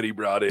balloon that he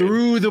brought in.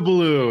 Through the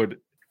balloon.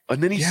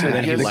 And then he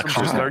said he has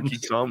some snarky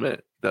comment,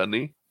 doesn't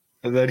he?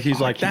 And then he's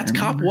like, that's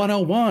cop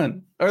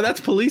 101. Or that's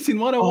policing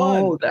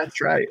 101. Oh,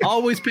 that's right.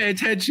 Always pay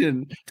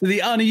attention to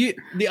the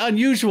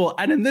unusual.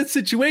 And in this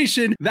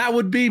situation, that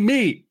would be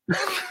me.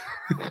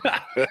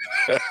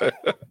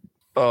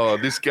 Oh,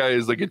 this guy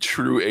is like a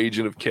true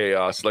agent of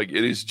chaos. Like,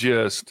 it is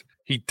just,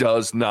 he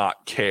does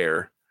not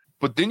care.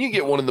 But then you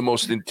get one of the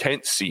most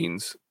intense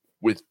scenes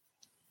with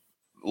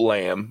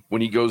Lamb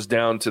when he goes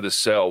down to the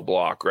cell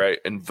block, right?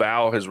 And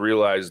Val has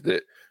realized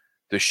that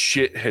the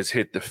shit has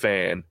hit the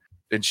fan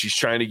and she's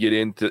trying to get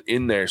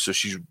in there. So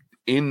she's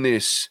in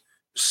this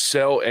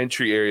cell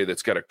entry area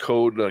that's got a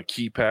code and a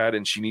keypad,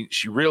 and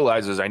she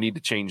realizes I need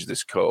to change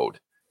this code.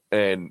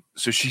 And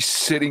so she's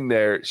sitting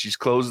there, she's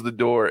closed the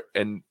door,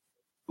 and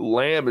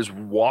Lamb is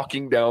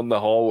walking down the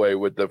hallway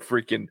with the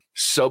freaking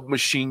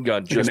submachine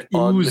gun just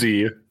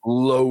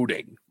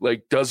unloading,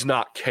 like does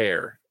not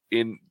care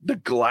in the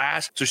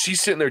glass. So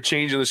she's sitting there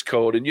changing this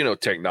code,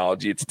 and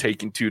technology, it's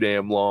taking too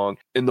damn long.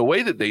 And the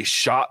way that they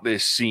shot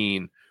this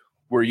scene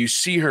where you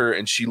see her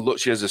and she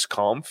has this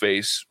calm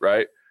face,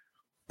 right?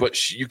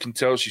 But you can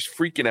tell she's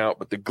freaking out,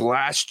 but the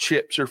glass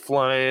chips are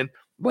flying,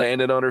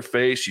 landing on her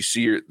face. You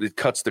see her, it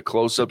cuts the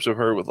close-ups of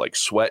her with like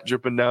sweat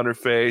dripping down her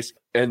face.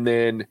 And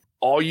then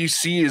all you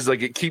see is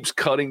like it keeps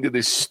cutting to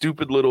this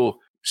stupid little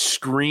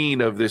screen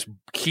of this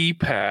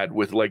keypad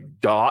with like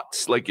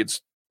dots, like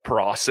it's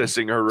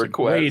processing her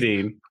request.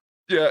 Waiting.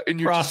 Yeah, and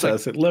you're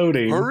process just like, it,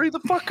 loading. Hurry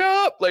the fuck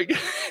up. Like,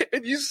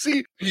 and you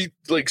see he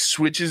like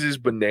switches his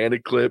banana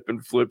clip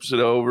and flips it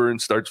over and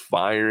starts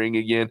firing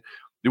again.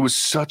 It was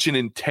such an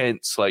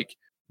intense like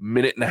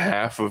minute and a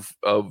half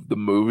of the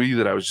movie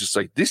that I was just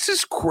like, this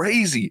is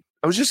crazy.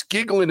 I was just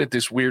giggling at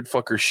this weird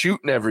fucker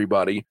shooting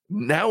everybody.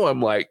 Now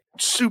I'm like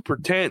super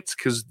tense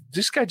because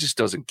this guy just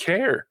doesn't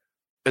care.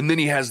 And then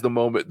he has the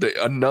moment,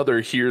 another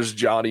here's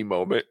Johnny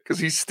moment, because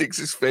he sticks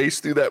his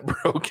face through that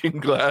broken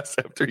glass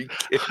after he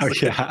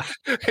kills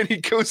it. And he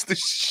goes to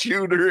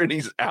shoot her and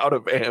he's out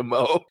of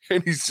ammo.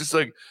 And he's just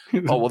like,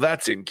 oh, well,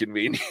 that's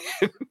inconvenient.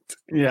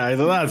 Yeah,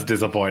 so that's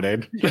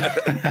disappointing.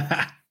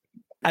 Yeah.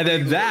 And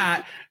then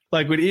that,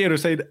 like when Ian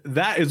was saying,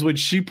 that is when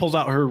she pulls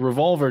out her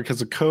revolver because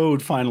the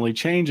code finally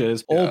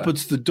changes,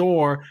 opens the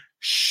door,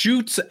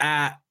 shoots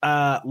at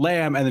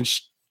Lamb, and then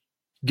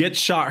gets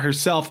shot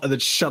herself and then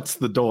shuts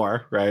the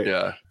door, right?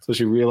 Yeah. So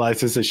she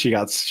realizes that she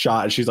got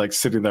shot and she's like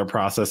sitting there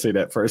processing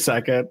it for a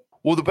second.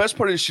 Well, the best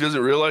part is she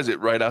doesn't realize it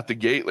right out the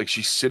gate. Like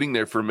she's sitting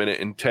there for a minute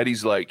and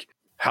Teddy's like,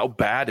 how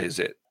bad is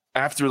it?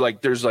 After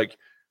like there's like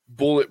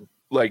bullet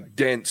like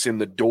dents in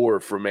the door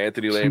from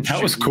Anthony Lamb.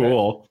 That was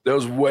cool. That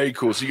was way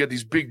cool. So you got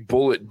these big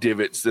bullet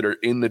divots that are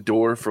in the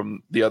door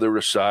from the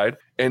other side.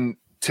 And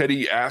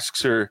Teddy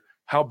asks her,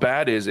 how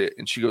bad is it?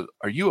 And she goes,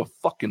 are you a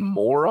fucking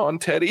moron,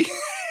 Teddy?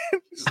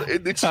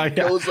 And then she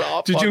goes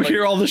off. Did you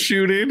hear all the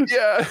shooting?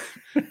 Yeah.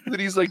 Then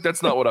he's like,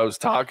 that's not what I was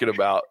talking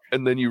about.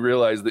 And then you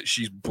realize that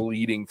she's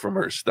bleeding from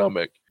her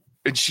stomach.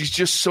 And she's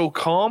just so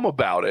calm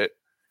about it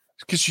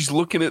because she's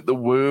looking at the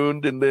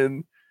wound. And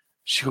then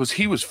she goes,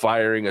 he was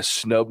firing a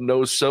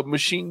snub-nosed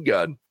submachine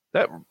gun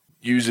that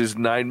uses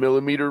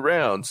 9mm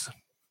rounds.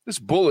 This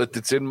bullet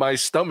that's in my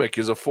stomach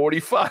is a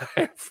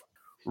 45.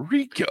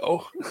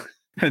 Rico.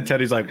 And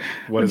Teddy's like,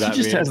 what does that mean?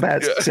 He just has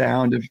that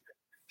sound of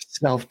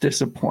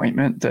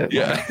self-disappointment that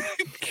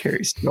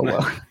carries so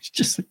well. It's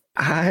just like,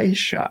 I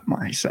shot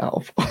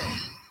myself.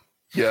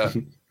 Yeah.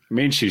 I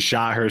mean, she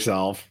shot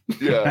herself.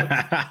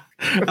 Yeah.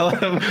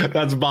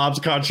 That's Bob's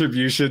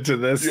contribution to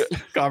this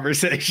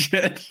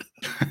conversation.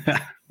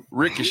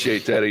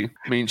 Ricochet, Teddy,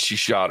 means she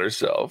shot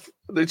herself.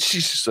 Then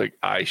she's just like,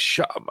 I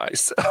shot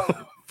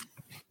myself.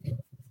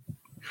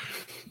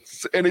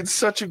 And it's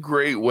such a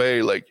great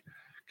way, like,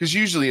 Because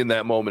usually in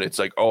that moment, it's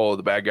like, oh,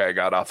 the bad guy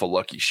got off a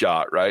lucky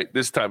shot, right?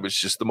 This time it's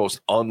just the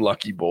most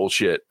unlucky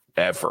bullshit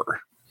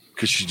ever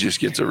because she just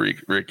gets a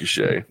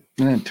ricochet.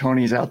 And then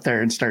Tony's out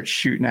there and starts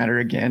shooting at her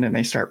again, and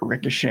they start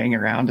ricocheting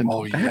around, and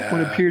that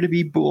would appear to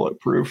be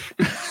bulletproof.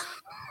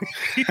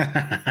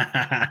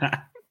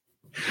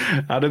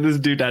 How did this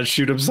dude not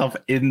shoot himself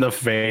in the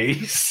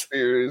face?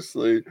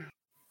 Seriously.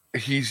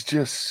 He's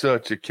just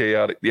such a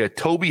chaotic. Yeah,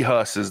 Toby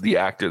Huss is the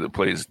actor that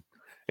plays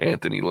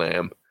Anthony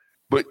Lamb.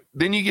 But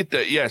then you get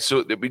that,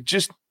 so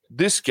just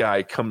this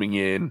guy coming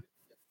in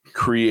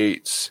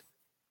creates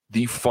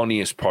the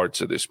funniest parts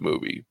of this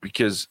movie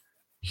because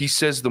he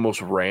says the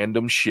most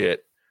random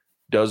shit,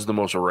 does the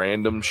most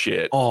random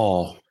shit.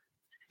 Oh,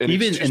 and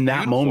even in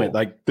that moment,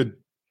 like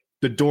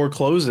the door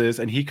closes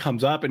and he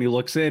comes up and he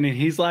looks in and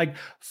he's like,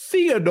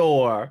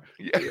 Theodore.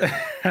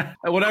 Yeah.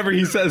 And whatever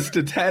he says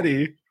to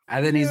Teddy.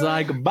 And then he's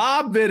like,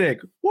 Bob Vidic,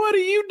 what are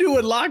you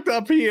doing locked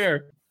up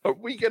here? Are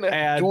we going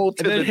to duel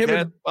to the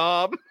death,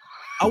 Bob?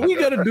 Are we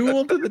going to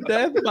duel to the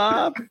death,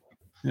 Bob?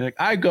 You're like,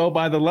 I go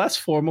by the less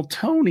formal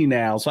Tony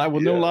now, so I will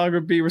no longer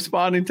be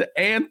responding to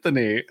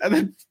Anthony. And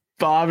then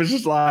Bob is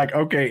just like,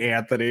 okay,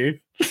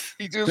 Anthony.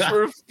 He just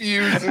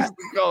refuses to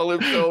call him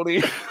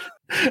Tony.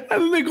 And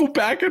then they go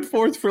back and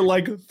forth for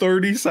like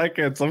 30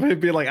 seconds of him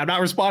being like, I'm not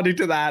responding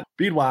to that.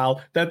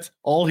 Meanwhile, that's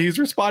all he's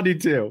responding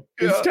to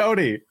is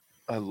Tony.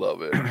 I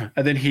love it.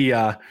 And then he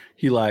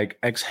like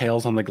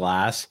exhales on the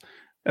glass.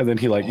 And then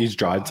he's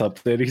drawing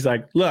something. He's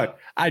like, look,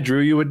 I drew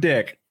you a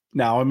dick.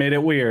 Now I made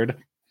it weird.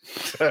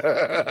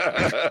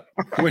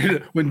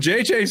 when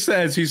JJ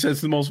says he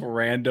says the most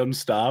random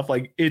stuff,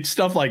 like it's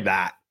stuff like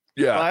that.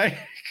 Yeah. Like,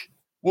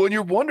 well, and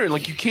you're wondering,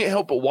 like, you can't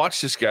help but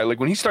watch this guy. Like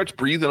when he starts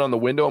breathing on the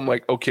window, I'm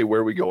like, okay, where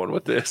are we going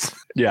with this?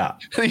 Yeah.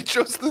 And he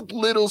shows the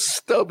little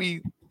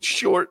stubby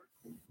short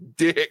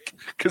dick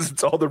because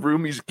it's all the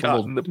room he's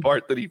got in the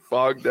part that he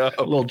fogged up.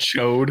 A little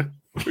chode.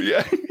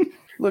 Yeah.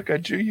 Look, I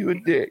drew you a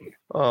dick.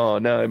 Oh,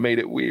 now I made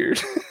it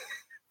weird.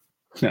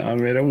 Now I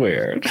made it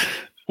weird.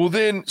 Well,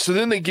 then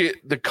they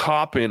get the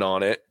cop in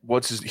on it.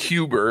 What's his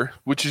Huber,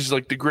 which is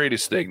like the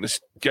greatest thing. This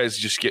guy's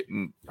just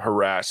getting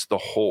harassed the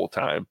whole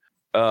time.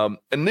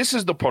 And this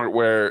is the part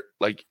where,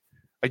 like,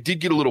 I did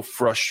get a little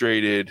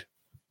frustrated.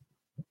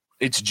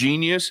 It's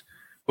genius,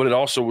 but it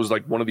also was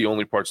like one of the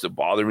only parts that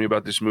bothered me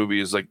about this movie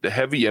is like the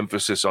heavy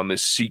emphasis on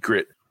this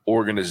secret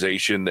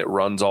organization that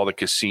runs all the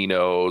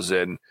casinos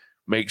and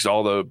makes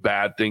all the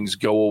bad things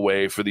go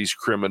away for these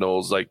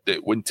criminals. Like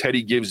that when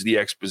Teddy gives the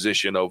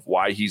exposition of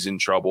why he's in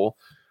trouble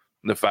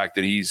and the fact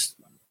that he's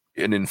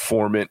an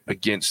informant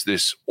against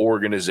this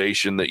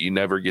organization that you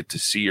never get to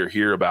see or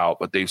hear about,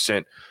 but they've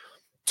sent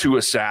 2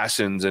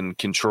 assassins and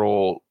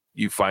control,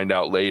 you find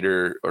out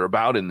later or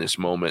about in this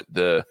moment,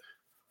 the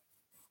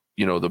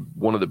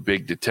one of the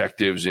big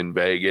detectives in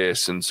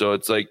Vegas. And so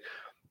it's like,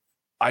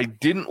 I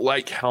didn't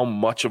like how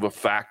much of a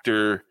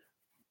factor,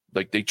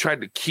 like they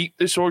tried to keep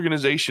this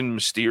organization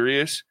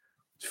mysterious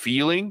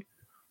feeling,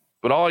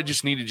 but all I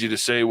just needed you to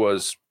say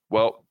was,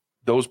 well,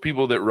 those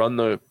people that run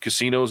the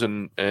casinos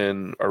and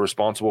are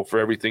responsible for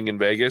everything in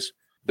Vegas,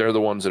 they're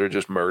the ones that are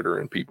just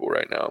murdering people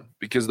right now.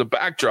 Because the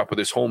backdrop of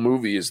this whole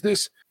movie is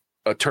this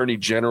attorney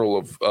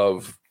general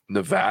of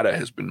Nevada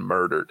has been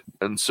murdered.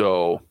 And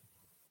so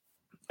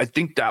I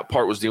think that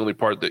part was the only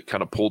part that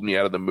kind of pulled me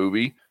out of the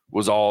movie,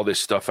 was all this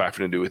stuff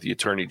having to do with the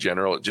attorney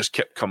general. It just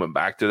kept coming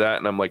back to that.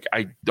 And I'm like,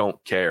 I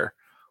don't care.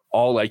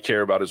 All I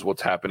care about is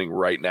what's happening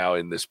right now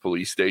in this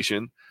police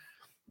station.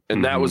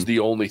 And that was the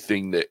only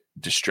thing that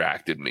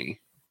distracted me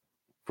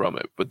from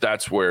it. But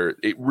that's where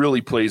it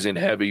really plays in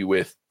heavy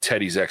with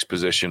Teddy's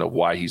exposition of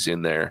why he's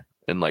in there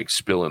and like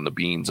spilling the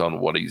beans on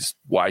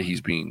why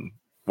he's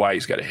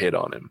got a hit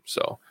on him.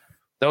 So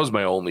that was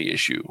my only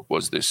issue,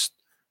 was this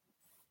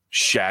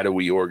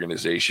shadowy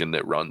organization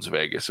that runs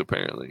Vegas,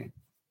 apparently.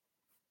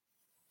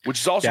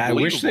 Which is also believable.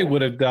 I wish they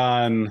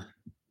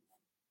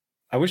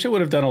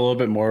would have done a little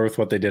bit more with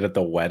what they did at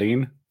the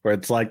wedding, where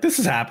it's like, this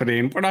is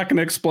happening. We're not going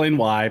to explain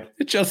why.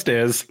 It just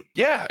is.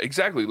 Yeah,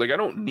 exactly. Like, I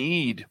don't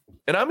need,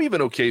 and I'm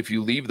even okay if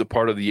you leave the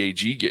part of the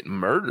AG getting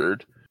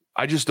murdered.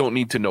 I just don't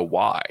need to know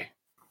why.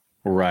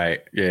 Right.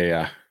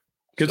 Yeah.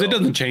 Because it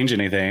doesn't change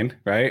anything,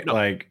 right? No.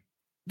 Like,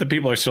 the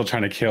people are still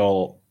trying to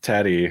kill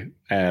Teddy,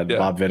 and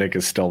Bob Vidic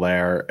is still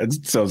there, and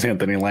so is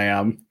Anthony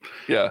Lamb.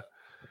 Yeah.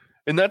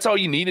 And that's all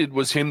you needed,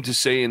 was him to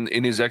say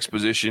in his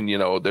exposition,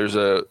 there's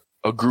a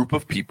group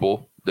of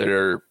people that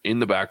are in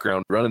the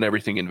background running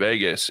everything in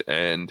Vegas,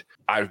 and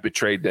I've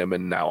betrayed them,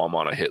 and now I'm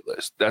on a hit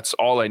list. That's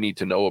all I need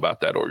to know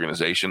about that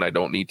organization. I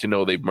don't need to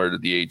know they've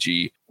murdered the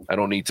AG. I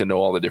don't need to know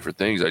all the different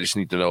things. I just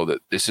need to know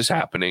that this is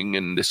happening,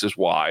 and this is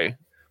why.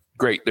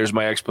 Great, there's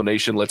my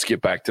explanation. Let's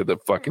get back to the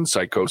fucking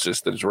psychosis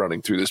that is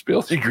running through this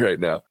building right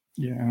now.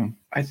 Yeah,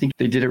 I think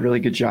they did a really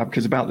good job,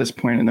 because about this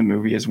point in the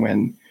movie is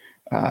when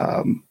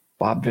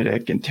Bob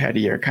Vidic and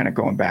Teddy are kind of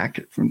going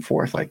back and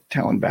forth, like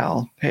telling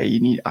Val,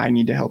 hey, I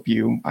need to help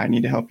you. I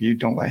need to help you.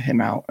 Don't let him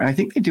out. And I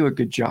think they do a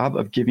good job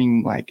of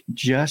giving like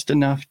just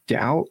enough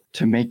doubt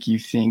to make you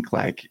think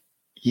like,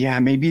 yeah,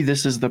 maybe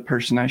this is the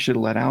person I should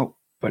let out.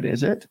 but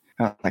is it?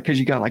 Because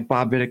you got like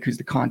Bob Vidic, who's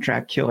the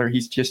contract killer.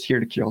 He's just here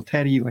to kill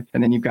Teddy.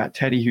 And then you've got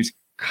Teddy, who's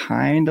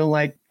kind of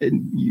like,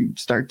 you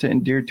start to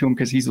endear to him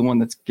because he's the one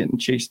that's getting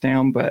chased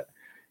down. But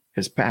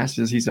his past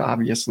is he's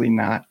obviously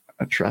not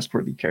a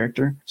trustworthy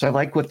character. So I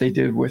like what they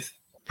did with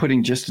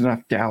putting just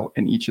enough doubt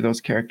in each of those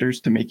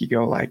characters to make you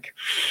go like,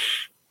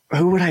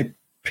 who would I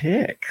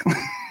pick?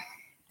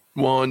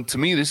 Well, and to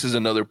me, this is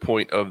another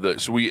point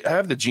of so we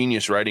have the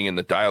genius writing and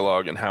the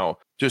dialogue and how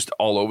just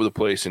all over the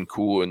place and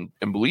cool and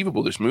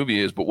believable this movie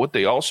is. But what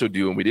they also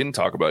do, and we didn't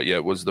talk about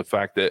yet, was the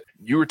fact that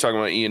you were talking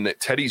about, Ian, that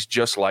Teddy's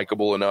just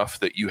likable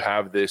enough that you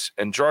have this,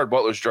 and Gerard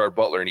Butler's Gerard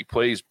Butler, and he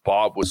plays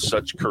Bob with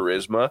such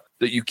charisma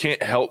that you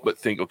can't help but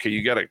think, okay,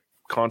 you got a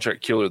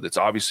contract killer that's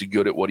obviously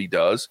good at what he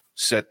does.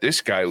 Set this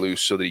guy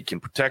loose so that he can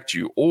protect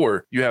you.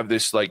 Or you have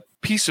this like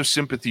piece of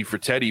sympathy for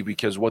Teddy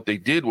because what they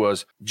did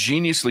was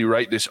geniusly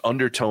write this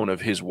undertone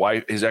of his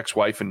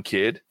ex-wife and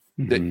kid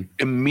that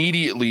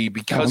immediately,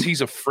 because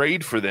he's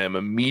afraid for them,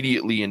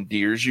 immediately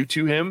endears you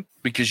to him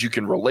because you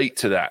can relate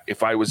to that.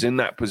 If I was in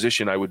that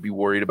position, I would be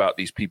worried about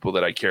these people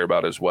that I care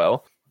about as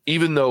well.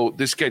 Even though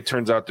this guy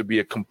turns out to be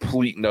a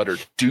complete and utter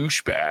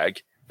douchebag.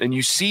 And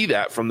you see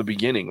that from the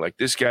beginning, like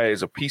this guy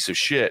is a piece of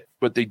shit,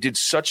 but they did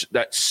such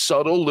that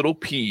subtle little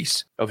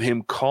piece of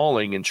him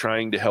calling and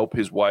trying to help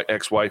his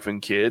ex-wife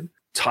and kid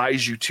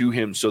ties you to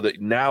him so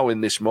that now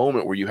in this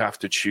moment where you have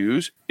to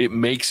choose, it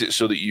makes it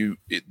so that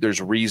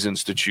there's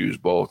reasons to choose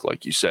both,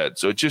 like you said.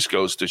 So it just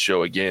goes to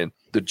show again,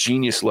 the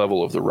genius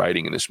level of the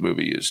writing in this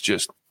movie is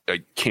just,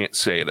 I can't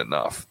say it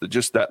enough.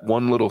 Just that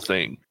one little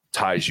thing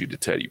ties you to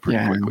Teddy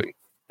pretty quickly.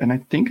 And I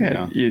think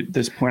at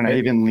this point, I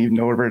even leaned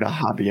over to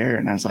Javier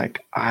and I was like,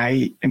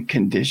 I am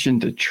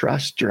conditioned to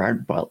trust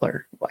Gerard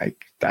Butler.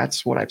 Like,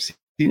 that's what I've seen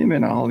him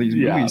in all these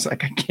movies.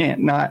 Like, I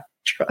can't not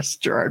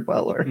trust Gerard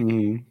Butler.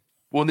 Mm-hmm.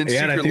 Well, then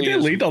and I think they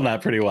leaned on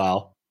that pretty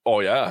well. Oh,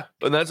 yeah.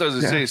 And that's what I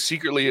was going to say.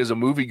 Secretly, as a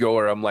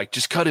moviegoer, I'm like,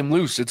 just cut him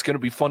loose. It's going to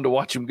be fun to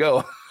watch him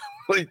go.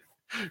 Like,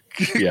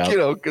 you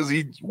know, because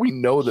we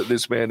know that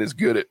this man is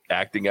good at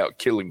acting out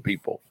killing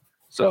people.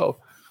 So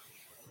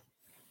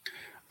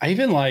I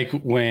even like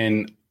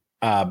when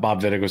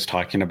Bob Vidic was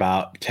talking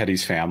about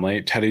Teddy's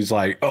family. Teddy's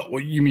like, oh,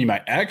 well, you mean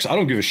my ex? I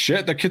don't give a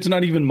shit. That kid's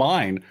not even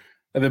mine.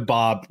 And then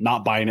Bob,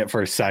 not buying it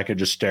for a second,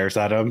 just stares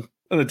at him.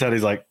 And then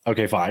Teddy's like,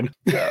 okay, fine.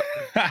 Yeah.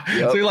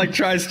 So he like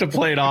tries to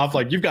play it off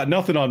like, you've got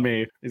nothing on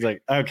me. He's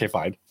like, okay,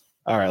 fine.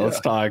 All right, let's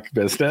talk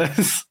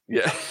business.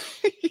 Yeah.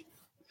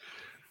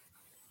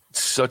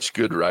 Such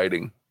good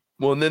writing.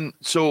 Well, and then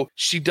so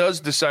she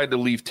does decide to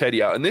leave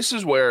Teddy out. And this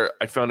is where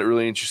I found it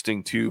really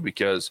interesting too,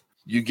 because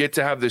you get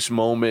to have this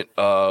moment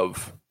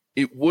of,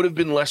 it would have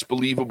been less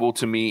believable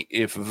to me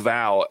if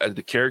Val, as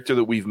the character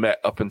that we've met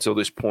up until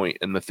this point,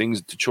 and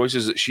the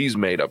choices that she's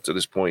made up to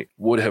this point,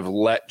 would have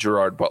let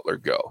Gerard Butler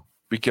go.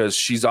 Because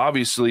she's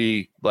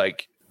obviously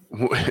like,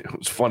 it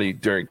was funny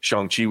during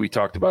Shang-Chi, we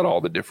talked about all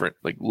the different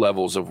like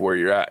levels of where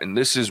you're at. And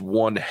this is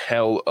one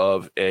hell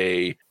of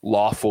a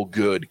lawful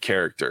good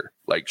character.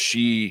 Like,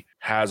 she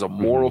has a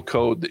moral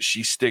code that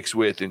she sticks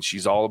with and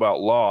she's all about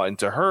law. And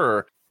to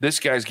her, this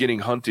guy's getting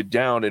hunted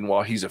down. And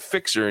while he's a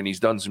fixer and he's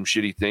done some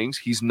shitty things,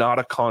 he's not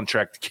a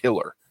contract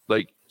killer.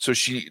 Like, so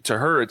to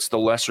her, it's the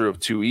lesser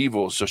of two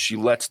evils. So she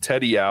lets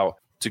Teddy out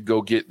to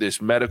go get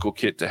this medical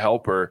kit to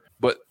help her.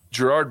 But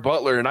Gerard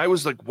Butler, and I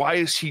was like, why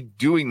is he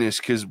doing this?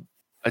 Because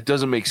it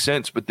doesn't make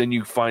sense. But then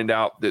you find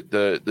out that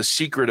the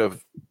secret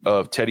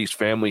of Teddy's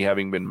family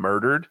having been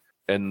murdered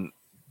and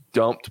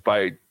dumped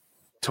by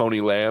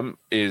Tony Lamb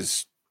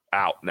is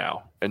out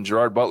now. And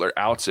Gerard Butler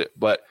outs it.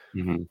 But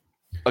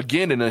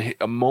again, in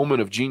a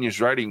moment of genius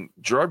writing,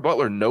 Gerard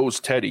Butler knows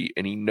Teddy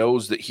and he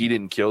knows that he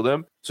didn't kill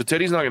them. So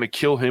Teddy's not going to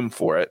kill him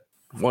for it.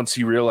 Once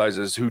he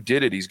realizes who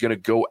did it, he's going to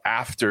go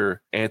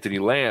after Anthony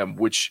Lamb,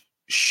 which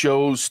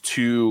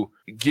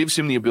gives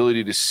him the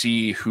ability to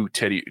see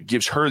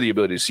gives her the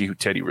ability to see who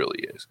Teddy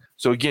really is.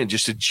 So again,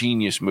 just a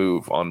genius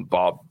move on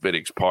Bob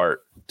Vidic's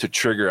part to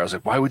trigger. I was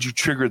like, why would you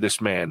trigger this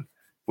man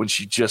when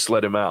she just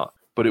let him out?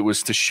 But it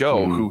was to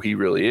show who he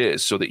really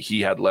is so that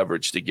he had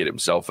leverage to get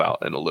himself out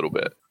in a little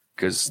bit,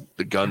 because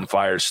the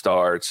gunfire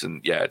starts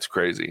and it's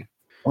crazy.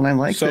 Well, I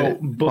like that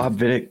Bob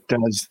Vidic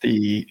does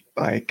the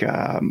like,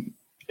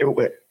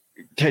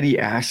 Teddy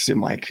asks him,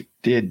 like,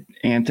 did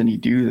Anthony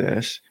do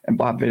this? And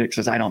Bob Vidic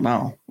says, I don't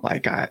know.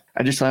 Like, I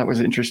just thought it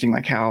was interesting,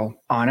 like, how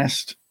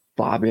honest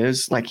Bob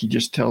is. Like, he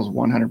just tells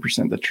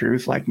 100% the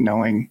truth, like,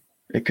 knowing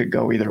it could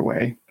go either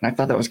way. And I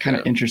thought that was kind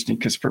of interesting,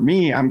 because for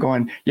me, I'm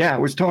going,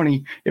 it was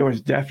Tony. It was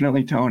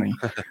definitely Tony.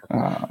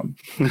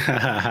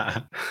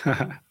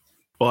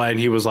 Well, and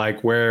he was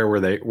like, where were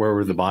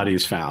the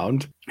bodies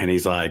found? And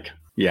he's like,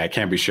 I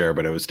can't be sure,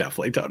 but it was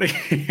definitely Tony.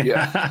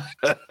 Yeah.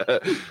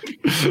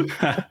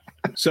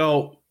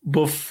 So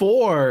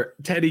before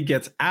Teddy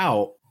gets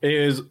out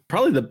is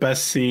probably the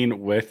best scene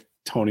with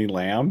Tony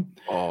Lamb.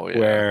 Oh, yeah.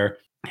 Where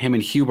him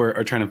and Hubert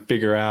are trying to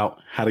figure out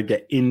how to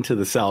get into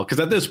the cell. Because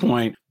at this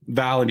point,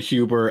 Val and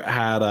Hubert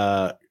had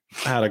a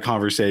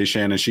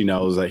conversation and she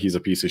knows that he's a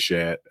piece of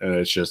shit. And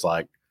it's just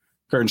like,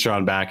 curtain's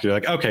drawn back. You're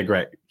like, okay,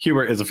 great.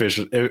 Hubert is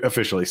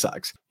officially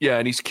sucks. Yeah,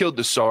 and he's killed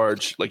the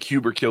Sarge. Like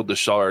Hubert killed the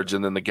Sarge,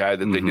 and then the guy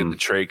that they did the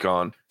trach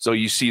on. So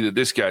you see that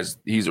this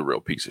he's a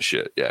real piece of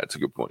shit. Yeah, it's a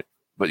good point.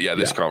 But yeah,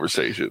 this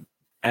conversation.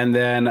 And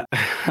then,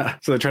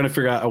 so they're trying to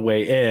figure out a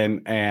way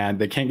in, and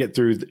they can't get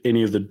through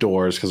any of the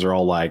doors because they're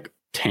all like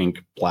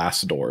tank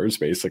blast doors,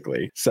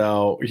 basically.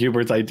 So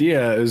Hubert's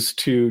idea is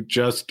to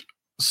just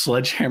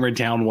sledgehammer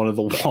down one of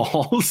the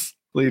walls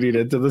leading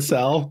into the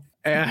cell.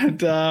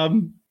 And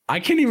I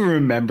can't even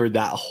remember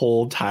that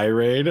whole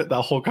tirade,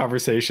 that whole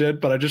conversation,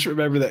 but I just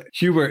remember that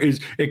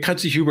it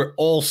cuts to Hubert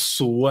all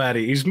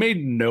sweaty. He's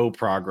made no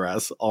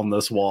progress on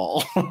this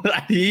wall.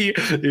 He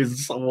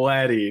is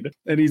sweating.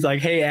 And he's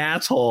like, hey,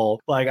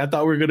 asshole, like, I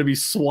thought we were going to be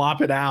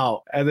swapping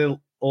out. And then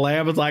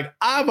Lamb is like,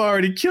 I've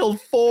already killed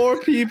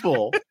 4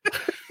 people.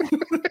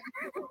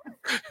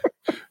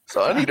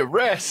 So I need a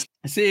rest.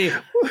 See,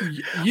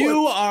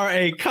 you are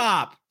a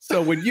cop.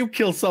 So when you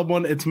kill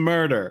someone, it's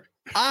murder.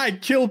 I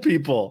kill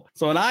people.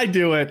 So when I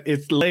do it,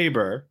 it's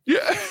labor. Yeah.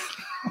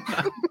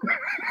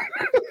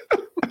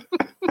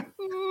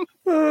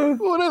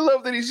 What I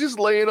love that he's just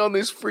laying on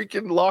this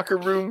freaking locker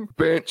room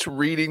bench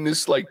reading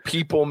this like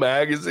People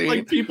magazine.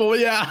 Like People,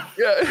 yeah.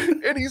 Yeah.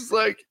 And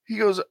he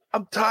goes,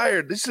 I'm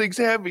tired. This thing's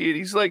heavy. And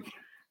he's like,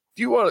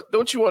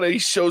 don't you want to, he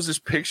shows this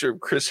picture of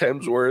Chris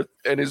Hemsworth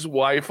and his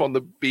wife on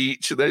the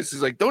beach. And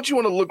he's like, don't you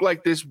want to look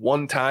like this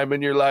one time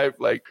in your life?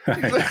 Like,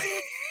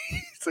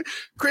 it's like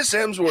Chris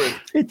Hemsworth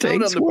out on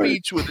the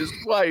beach with his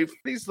wife.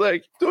 He's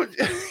like,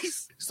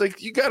 he's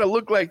like, you got to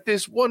look like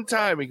this one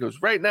time. He goes,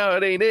 right now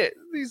it ain't it.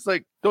 He's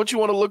like, don't you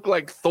want to look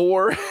like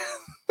Thor?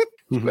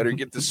 Better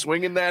get to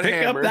swinging that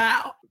hammer. Pick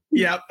up that.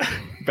 Yep.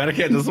 Better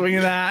get to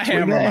swinging that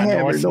hammer,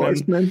 my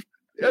Norseman.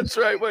 That's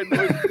right, my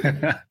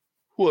Norseman.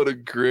 What a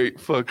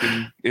great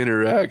fucking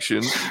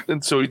interaction.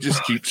 And so he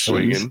just keeps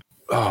swinging.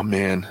 Oh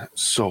man,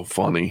 so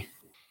funny.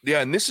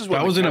 Yeah, and this is what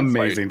that was an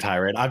amazing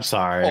tirade. I'm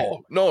sorry.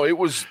 Oh no, it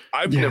was.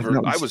 I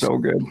was so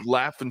good,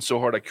 laughing so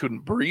hard I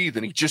couldn't breathe,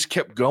 and he just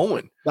kept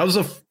going. That was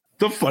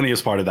the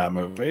funniest part of that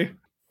movie.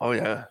 Oh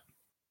yeah.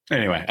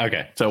 Anyway,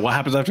 okay. So what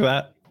happens after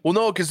that? Well,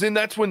 no, because then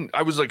that's when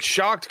I was like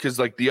shocked because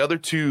like the other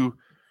two,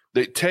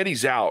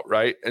 Teddy's out,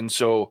 right, and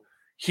so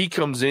he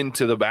comes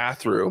into the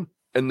bathroom,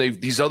 and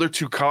these other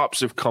 2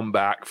 cops have come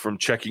back from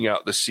checking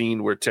out the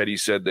scene where Teddy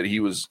said that he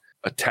was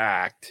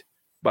attacked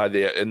by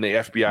the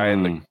FBI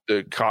and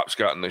the cops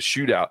got in the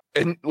shootout.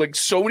 And like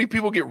so many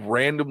people get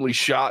randomly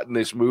shot in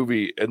this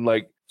movie. And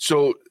like,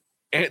 so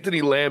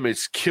Anthony Lamb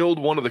has killed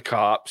one of the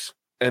cops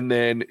and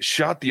then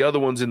shot the other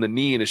ones in the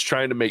knee and is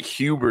trying to make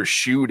Huber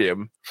shoot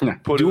him.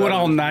 Do it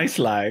all nice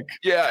like.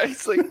 Yeah.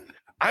 It's like,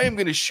 I am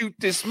going to shoot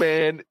this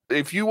man.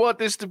 If you want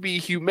this to be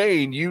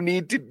humane, you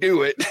need to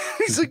do it.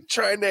 He's like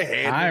trying to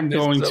hand. I'm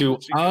going to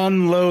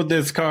unload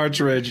this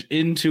cartridge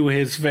into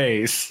his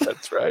face.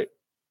 That's right.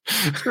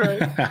 That's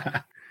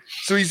right.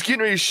 So he's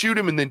getting ready to shoot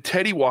him, and then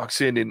Teddy walks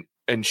in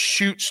and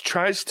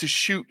tries to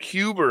shoot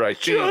Huber, I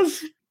think.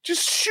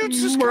 Just shoots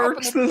this cop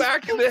in the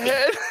back of the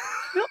head.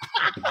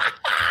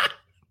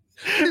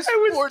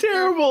 It was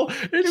terrible.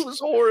 It was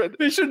horrid.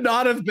 It should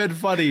not have been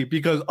funny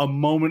because a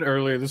moment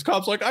earlier, this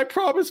cop's like, I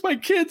promised my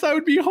kids I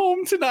would be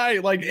home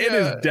tonight. Like, it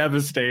is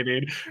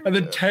devastating. And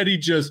then Teddy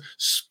just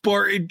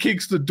Spartan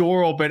kicks the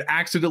door open,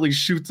 accidentally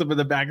shoots him in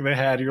the back of the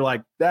head. You're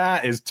like,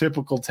 that is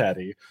typical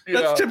Teddy.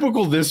 That's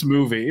typical this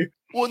movie.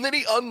 Well, and then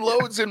he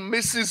unloads and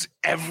misses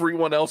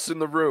everyone else in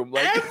the room.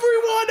 Like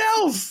everyone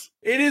else.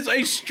 It is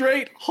a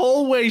straight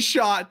hallway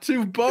shot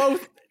to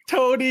both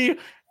Tony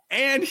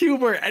and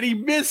Hubert, and he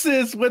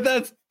misses with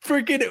a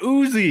freaking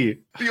Uzi.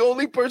 The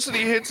only person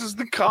he hits is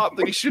the cop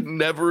that he should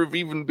never have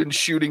even been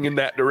shooting in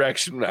that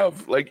direction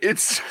of. Like,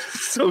 it's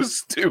so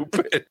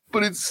stupid,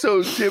 but it's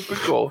so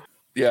typical.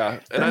 Yeah,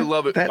 and I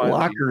love it. That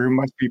locker room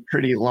must be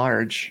pretty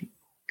large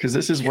because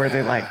this is where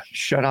they like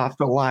shut off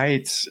the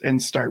lights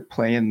and start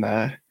playing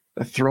the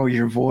throw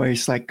your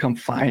voice, like come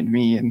find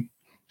me, and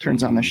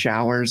turns on the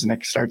showers and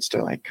it starts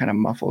to like kind of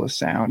muffle the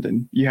sound.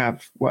 And you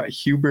have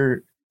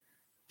Hubert,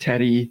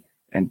 Teddy,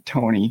 and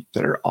Tony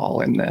that are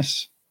all in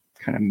this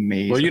kind of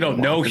maze. Well, you don't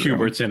know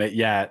Hubert's in it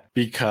yet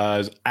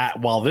because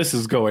while this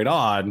is going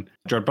on,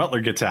 Gerard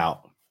Butler gets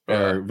out,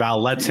 or Val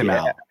lets him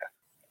out,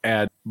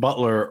 and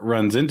Butler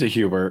runs into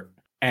Hubert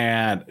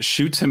and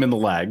shoots him in the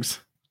legs,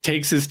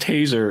 takes his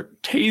taser,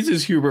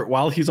 tases Hubert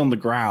while he's on the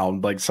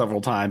ground like several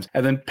times,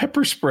 and then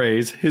pepper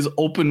sprays his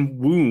open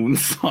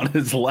wounds on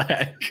his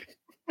leg.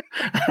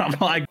 I'm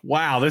like,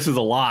 wow, this is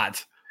a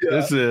lot. Yeah.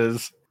 This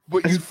is...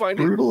 But as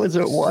brutal as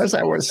it was,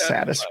 I was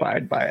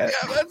satisfied by it.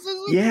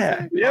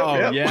 Yeah.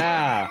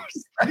 Yeah.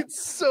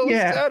 It's so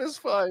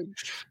satisfying.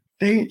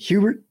 Hey,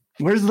 Hubert,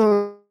 where's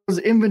those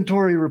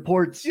inventory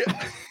reports?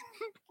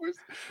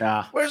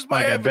 Yeah. Where's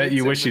my I bet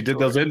you wish you did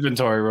those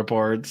inventory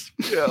reports.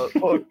 Yeah.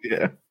 Oh,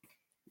 yeah.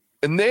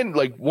 And then,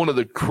 like, one of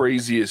the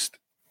craziest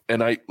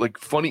and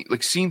funny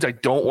scenes I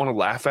don't want to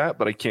laugh at,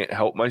 but I can't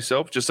help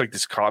myself, just like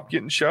this cop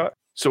getting shot.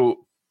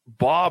 So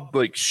Bob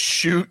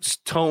shoots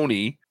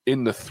Tony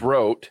in the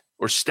throat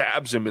or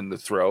stabs him in the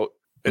throat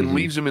and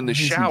leaves him in the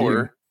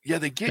shower. Yeah,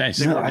 they get Nice.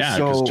 No, Yeah,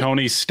 because so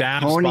Tony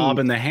stabs Tony- Bob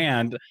in the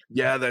hand,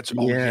 Yeah, that's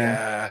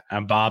Yeah.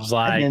 and Bob's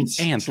like, and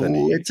then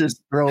Anthony. slits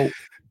his throat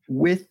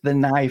with the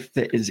knife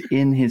that is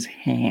in his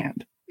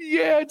hand.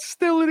 Yeah, it's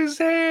still in his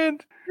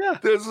hand. Yeah.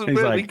 There's a He's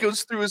bit, like, he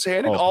goes through his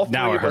hand, and "Oh, all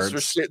now three it of us are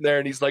hurts." sitting there,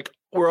 and he's like,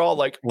 we're all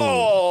like, Ooh.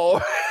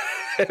 oh.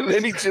 And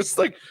then he just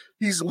like,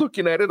 he's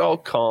looking at it all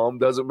calm,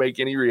 doesn't make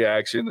any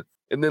reaction.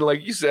 And then,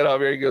 like you said,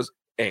 Javier, he goes,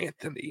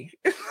 Anthony.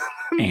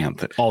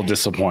 Anthony. All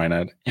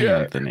disappointed. Yeah.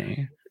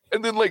 Anthony.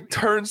 And then like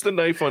turns the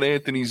knife on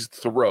Anthony's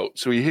throat.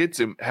 So he hits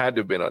him, had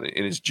to have been on it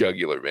in his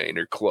jugular vein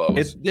or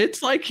close.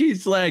 It's like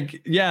he's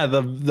like, yeah,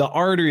 the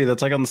artery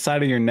that's like on the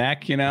side of your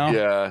neck, you know?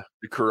 Yeah,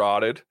 the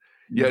carotid.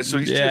 Yeah, so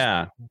he's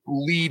just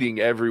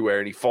bleeding everywhere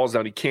and he falls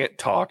down. He can't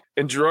talk.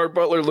 And Gerard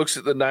Butler looks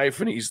at the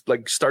knife and he's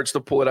like starts to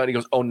pull it out. And he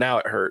goes, oh, now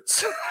it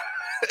hurts.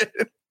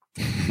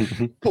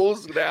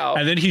 Pulls it out.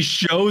 And then he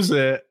shows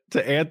it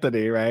to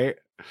Anthony, right?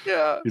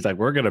 Yeah. He's like,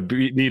 we're going to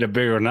need a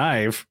bigger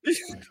knife.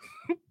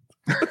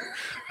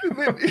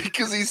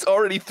 Because he's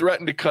already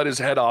threatened to cut his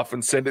head off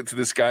and send it to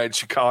this guy in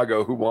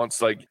Chicago who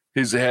wants like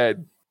his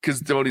head.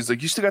 Because Tony's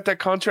like, you still got that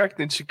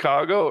contract in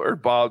Chicago? Or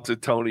Bob to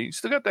Tony, you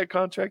still got that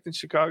contract in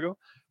Chicago?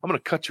 I'm going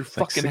to cut your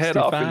fucking head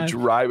off and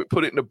drive it,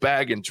 put it in a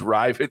bag and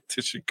drive it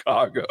to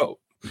Chicago.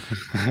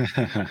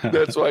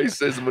 That's why he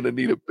says I'm going to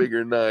need a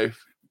bigger knife.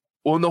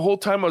 Well, and the whole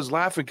time I was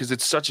laughing because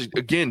it's such a,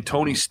 again,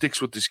 Tony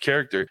sticks with this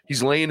character.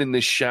 He's laying in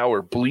this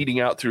shower, bleeding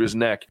out through his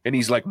neck, and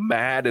he's like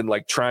mad and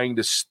like trying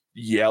to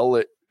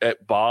yell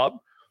at Bob.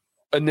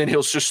 And then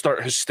he'll just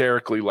start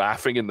hysterically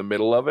laughing in the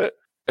middle of it.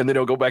 And then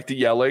he'll go back to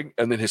yelling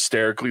and then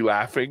hysterically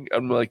laughing.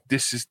 I'm like,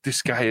 this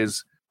guy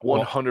is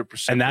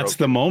 100%. And that's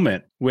the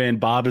moment when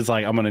Bob is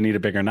like, I'm going to need a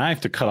bigger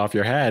knife to cut off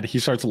your head. He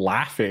starts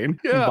laughing.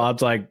 Yeah. And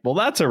Bob's like, well,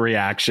 that's a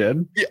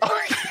reaction. Yeah.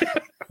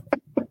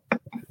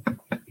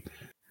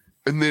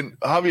 And then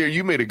Javier,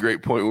 you made a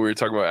great point when we were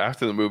talking about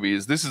after the movie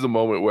is this is the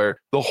moment where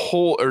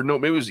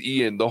maybe it was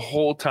Ian, the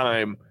whole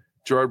time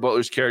Gerard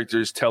Butler's character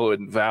is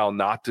telling Val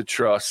not to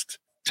trust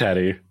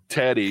Teddy.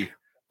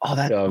 Oh,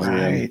 that's That was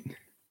right.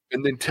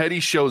 And then Teddy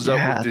shows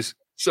up with this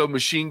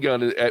submachine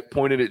gun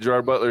pointed at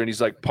Gerard Butler and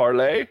he's like,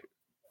 parlay?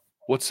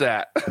 What's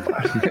that?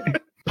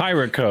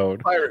 Pirate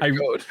code.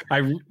 Code.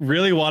 I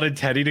really wanted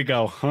Teddy to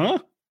go, huh?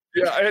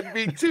 Yeah, I had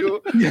me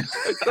too. I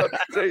thought the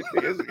same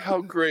thing. I was like,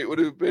 how great would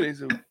it have been?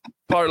 He's like,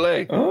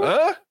 parlay.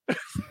 Huh?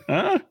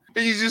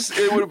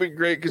 It would have been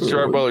great because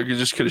Gerard Butler could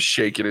have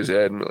shaken his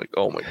head and be like,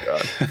 oh my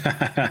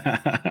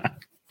God.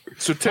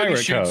 So Teddy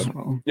shoots.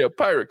 Code. Yeah,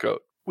 pirate code.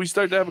 We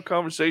start to have a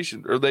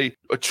conversation. Are they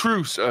a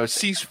truce, a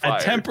ceasefire?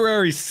 A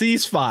temporary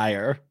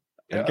ceasefire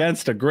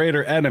against a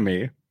greater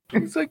enemy.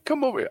 He's like,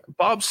 come over here.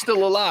 Bob's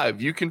still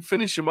alive. You can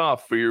finish him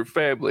off for your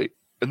family.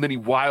 And then he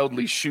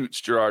wildly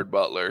shoots Gerard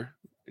Butler.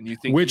 And you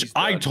think which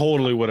I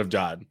totally would have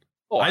done.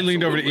 Oh, I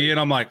leaned over to Ian.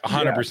 I'm like,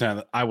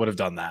 100%. I would have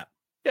done that.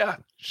 Yeah.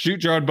 Shoot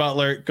Gerard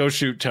Butler. Go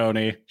shoot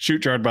Tony. Shoot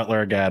Gerard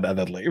Butler again, and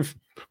then leave.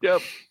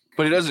 Yep.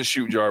 But he doesn't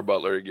shoot Gerard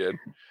Butler again.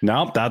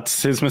 Nope,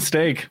 that's his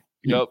mistake.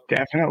 Yep.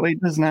 Definitely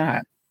does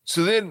not.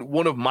 So then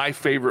one of my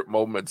favorite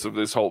moments of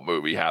this whole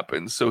movie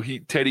happens. So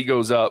Teddy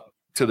goes up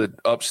to the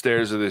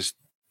upstairs of this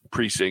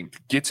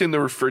precinct, gets in the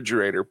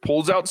refrigerator,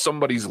 pulls out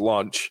somebody's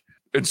lunch,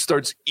 and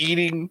starts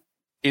eating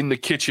in the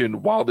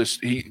kitchen while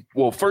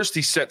first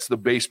he sets the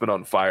basement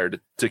on fire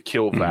to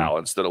kill Val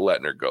instead of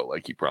letting her go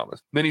like he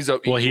promised. Then he's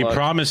up. Well, he lunch.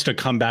 promised to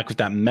come back with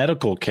that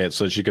medical kit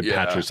so she could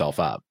patch herself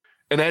up.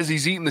 And as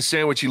he's eating the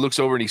sandwich, he looks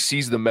over and he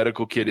sees the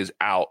medical kit is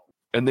out.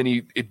 And then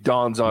it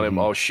dawns on him,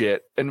 oh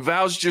shit. And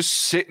Val's just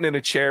sitting in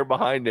a chair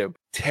behind him.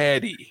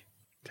 Teddy.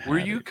 Were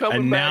you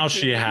coming and back? now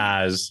she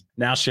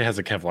has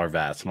a Kevlar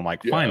vest. And I'm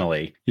like,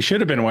 finally, you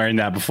should have been wearing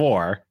that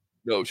before.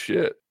 No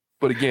shit.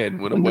 But again,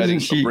 when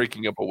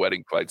breaking up a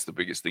wedding fight's the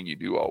biggest thing you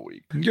do all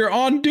week. You're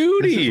on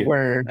duty.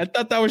 I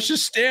thought that was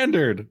just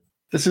standard.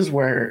 This is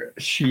where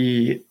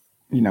she,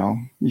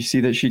 you see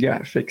that she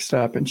got fixed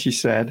up and she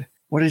said,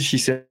 what did she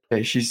say?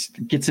 She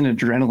gets an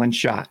adrenaline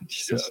shot.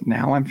 She says,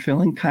 now I'm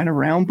feeling kind of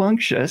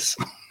rambunctious.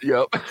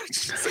 Yep.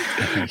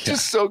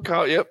 Just so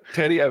calm. Yep.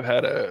 Teddy, I've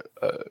had an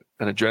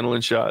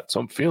adrenaline shot, so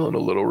I'm feeling a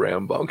little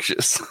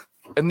rambunctious.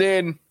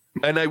 And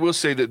I will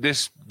say that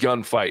this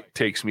gunfight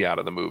takes me out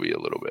of the movie a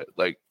little bit.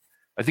 Like,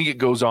 I think it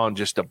goes on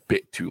just a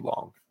bit too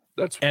long.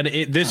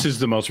 This is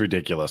the most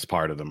ridiculous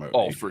part of the movie.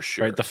 Oh, for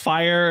sure. Right? The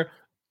fire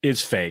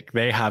is fake.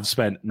 They have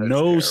spent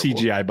no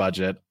CGI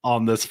budget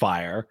on this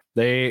fire.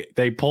 They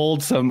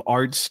pulled some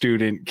art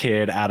student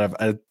kid out of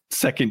a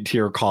second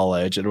tier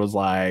college and was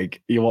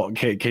like,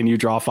 can you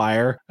draw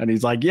fire? And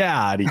he's like,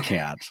 yeah, and he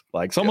can't.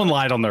 Like someone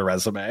lied on their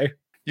resume.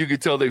 You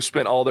could tell they've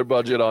spent all their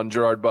budget on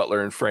Gerard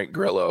Butler and Frank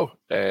Grillo,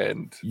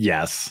 and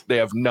yes, they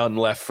have none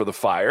left for the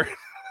fire.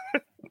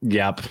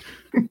 Yep.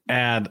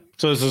 And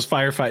so this is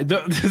firefight.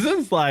 This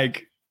is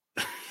like,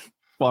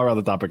 while we're on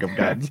the topic of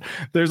guns,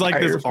 there's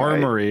like this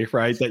armory,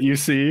 right, that you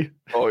see.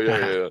 Oh,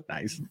 yeah.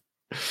 Nice.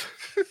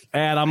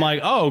 And I'm like,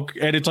 oh,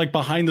 and it's like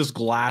behind this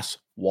glass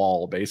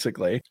wall,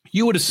 basically.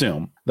 You would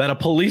assume that a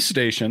police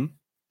station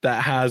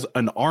that has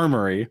an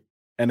armory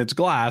and it's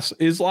glass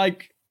is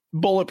like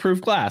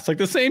bulletproof glass, like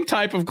the same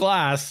type of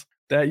glass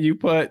that you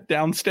put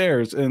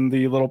downstairs in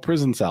the little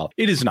prison cell.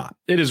 It is not.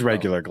 It is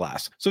regular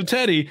glass. So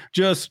Teddy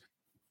just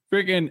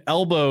freaking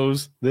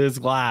elbows this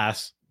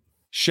glass,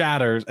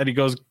 shatters, and he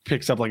goes,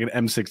 picks up like an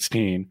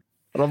M16.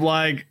 And I'm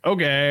like,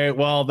 okay,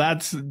 well,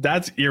 that's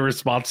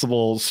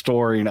irresponsible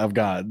storing of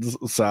guns.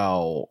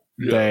 So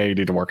they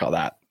need to work on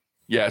that.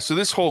 Yeah, so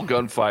this whole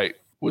gunfight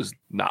was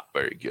not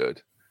very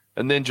good.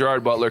 And then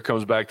Gerard Butler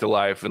comes back to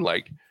life and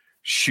like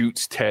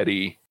shoots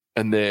Teddy.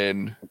 And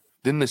then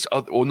this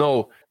other,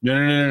 no.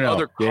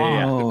 Other cop,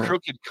 the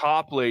crooked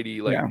cop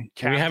lady. Like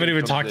we haven't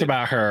even talked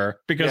about her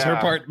because her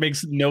part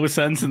makes no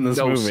sense in this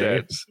movie.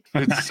 Sense.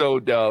 It's so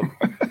dumb.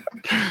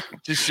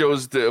 Just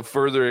shows the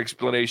further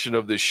explanation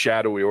of this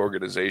shadowy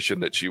organization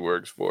that she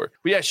works for.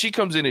 But yeah, she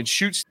comes in and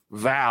shoots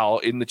Val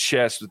in the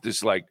chest with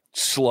this like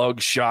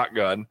slug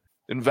shotgun.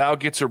 And Val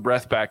gets her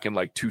breath back in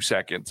like 2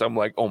 seconds. I'm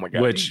like, oh my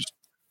God. Which just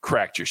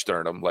cracked your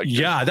sternum. Like,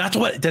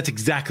 that's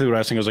exactly what I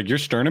was saying. I was like, your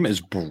sternum is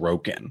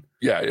broken.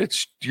 Yeah,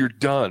 you're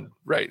done.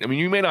 Right. I mean,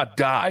 you may not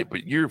die,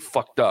 but you're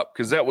fucked up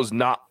because that was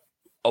not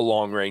a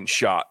long range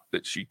shot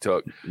that she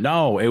took.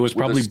 No, it was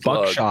probably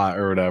buckshot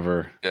or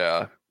whatever.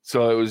 Yeah.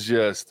 So it was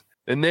just,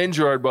 and then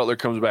Gerard Butler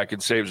comes back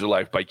and saves her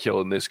life by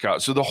killing this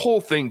cop. So the whole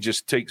thing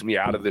just takes me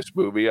out of this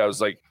movie. I was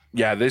like,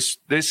 yeah, this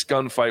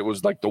gunfight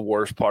was like the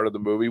worst part of the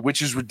movie,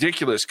 which is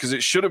ridiculous because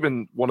it should have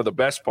been one of the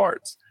best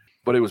parts,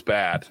 but it was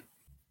bad.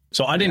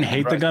 So I didn't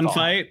hate the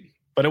gunfight,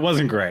 but it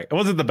wasn't great. It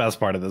wasn't the best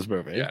part of this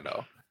movie. Yeah,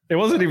 no. It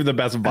wasn't even the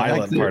best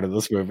violent part of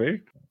this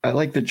movie. I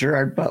like that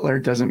Gerard Butler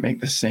doesn't make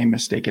the same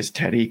mistake as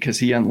Teddy because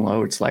he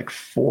unloads like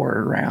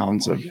 4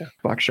 rounds of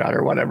buckshot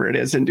or whatever it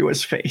is into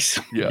his face.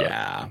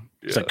 Yeah.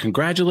 It's like,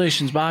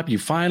 congratulations, Bob. You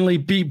finally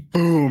beat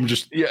boom.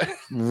 Just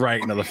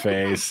right into the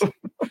face.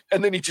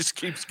 And then he just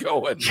keeps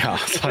going. Yeah.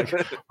 It's like,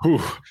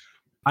 whew.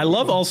 I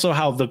love also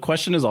how the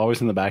question is always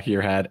in the back of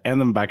your head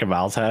and in the back of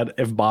Val's head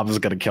if Bob is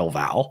going to kill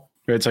Val.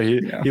 Right. So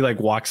he like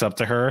walks up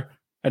to her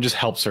and just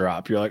helps her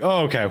up. You're like,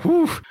 oh, okay.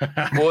 Whew.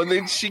 Well, and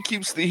then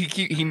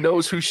he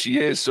knows who she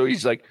is. So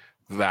he's like,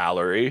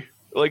 Valerie,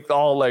 like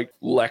all like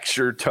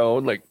lecture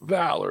tone, like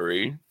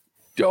Valerie,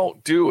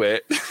 don't do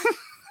it.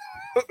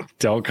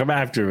 Don't come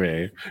after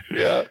me.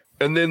 Yeah.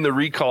 And then the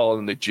recall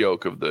and the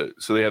joke of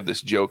so they have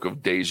this joke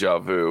of deja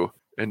vu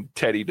and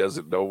Teddy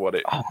doesn't know what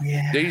it. Oh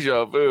yeah.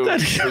 Deja vu.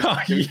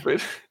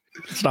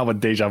 It's not what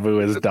deja vu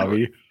is,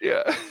 dummy.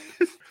 Yeah.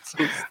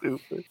 So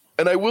stupid.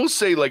 And I will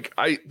say, like,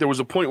 there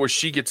was a point where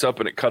she gets up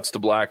and it cuts to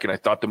black, and I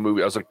thought the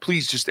movie, I was like,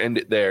 please just end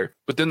it there.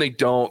 But then they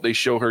don't. They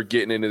show her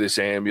getting into this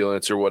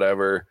ambulance or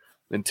whatever,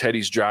 and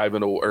Teddy's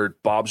driving, or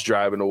Bob's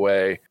driving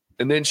away.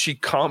 And then she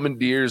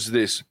commandeers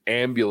this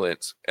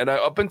ambulance. And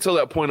up until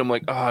that point, I'm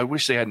like, oh, I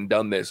wish they hadn't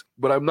done this.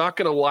 But I'm not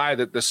going to lie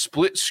that the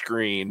split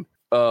screen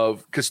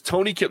because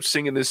Tony kept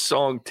singing this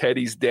song,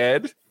 Teddy's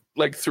Dead,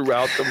 like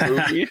throughout the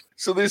movie.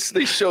 So they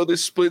show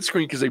this split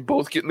screen because they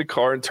both get in the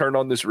car and turn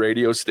on this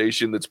radio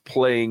station that's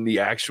playing the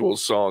actual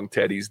song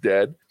Teddy's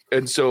Dead.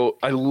 And so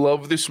I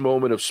love this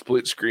moment of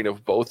split screen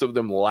of both of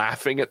them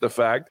laughing at the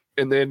fact.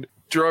 And then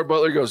Gerard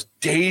Butler goes,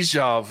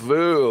 deja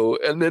vu.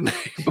 And then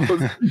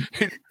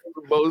they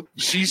both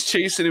she's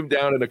chasing him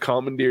down in a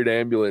commandeered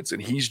ambulance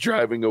and he's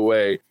driving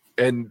away.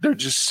 And they're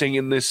just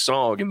singing this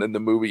song. And then the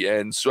movie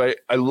ends. So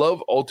I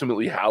love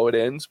ultimately how it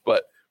ends,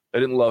 but I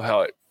didn't love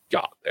how it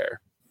got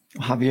there.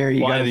 Javier,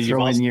 you got to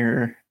throw in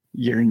your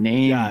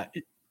name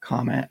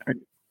comment.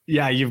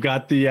 Yeah, you've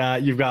got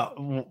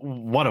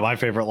one of my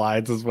favorite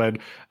lines is when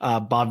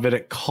Bob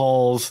Viddick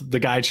calls the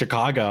guy in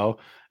Chicago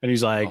and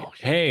he's like,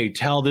 hey,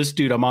 tell this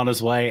dude I'm on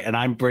his way and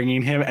I'm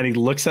bringing him. And he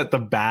looks at the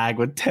bag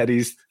with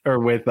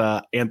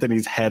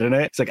Anthony's head in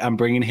it. It's like, I'm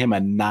bringing him a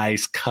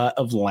nice cut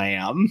of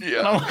lamb.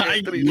 Yeah,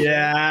 I'm like,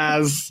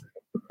 yes.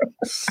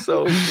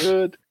 So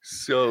good.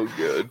 So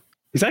good.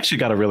 He's actually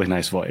got a really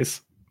nice voice.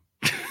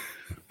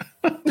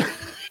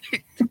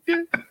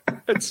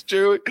 That's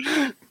true.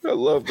 I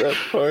love that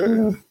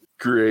part.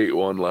 Great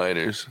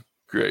one-liners.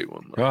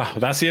 Oh,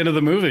 that's the end of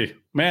the movie.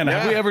 Man,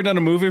 have we ever done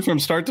a movie from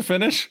start to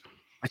finish?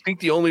 I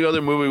think the only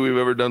other movie we've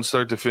ever done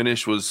start to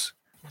finish was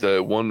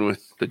the one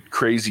with the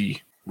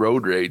crazy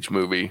road rage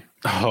movie.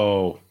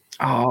 Oh,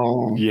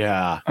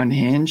 yeah.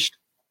 Unhinged,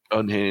 yeah.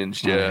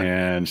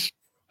 Unhinged.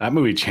 That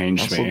movie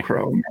changed Russell me.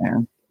 Crowe,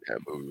 man. That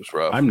movie was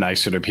rough. I'm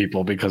nicer to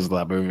people because of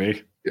that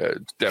movie. Yeah,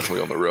 it's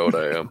definitely on the road.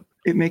 I am.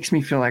 It makes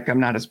me feel like I'm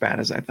not as bad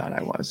as I thought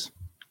I was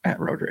at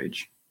road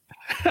rage.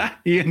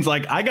 Ian's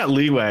like, I got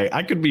leeway.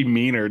 I could be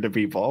meaner to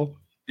people.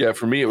 Yeah,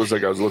 for me, it was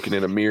like I was looking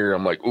in a mirror.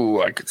 I'm like,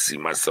 ooh, I could see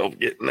myself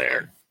getting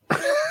there.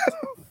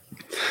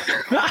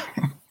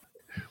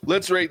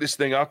 Let's rate this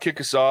thing. I'll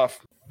kick us off.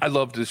 I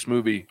loved this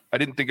movie. I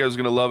didn't think I was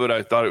going to love it.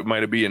 I thought it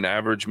might be an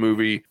average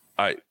movie.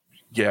 But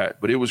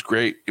it was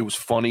great. It was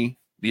funny.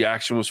 The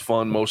action was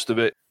fun, most of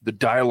it. The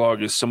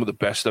dialogue is some of the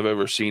best I've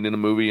ever seen in a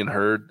movie and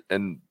heard.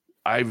 And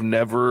I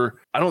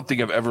don't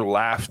think I've ever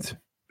laughed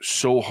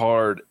so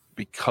hard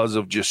because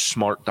of just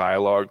smart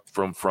dialogue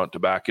from front to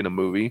back in a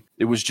movie.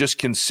 It was just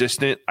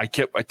consistent. I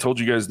told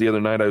you guys the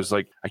other night, I was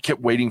like, I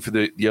kept waiting for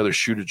the other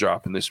shoe to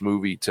drop in this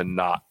movie to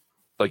not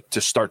like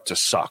to start to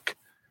suck.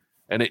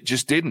 And it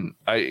just didn't.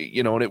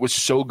 And it was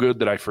so good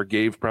that I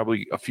forgave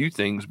probably a few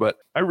things, but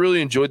I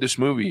really enjoyed this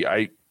movie.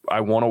 I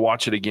want to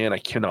watch it again. I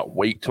cannot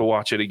wait to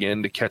watch it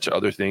again, to catch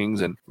other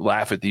things and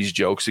laugh at these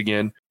jokes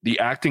again. The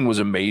acting was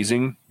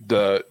amazing.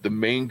 The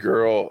main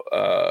girl,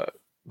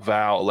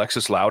 Val,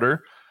 Alexis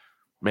Louder,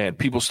 man,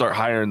 people start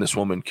hiring this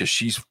woman because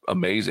she's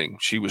amazing.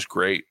 She was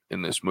great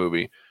in this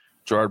movie.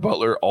 Gerard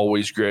Butler,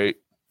 always great.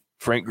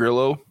 Frank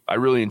Grillo, I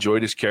really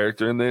enjoyed his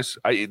character in this.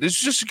 This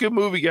is just a good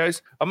movie,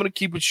 guys. I'm going to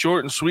keep it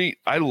short and sweet.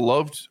 I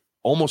loved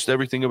almost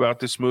everything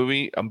about this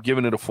movie. I'm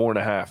giving it a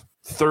 4.5.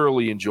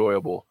 Thoroughly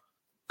enjoyable.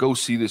 Go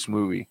see this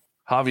movie.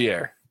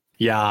 Javier.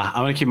 Yeah,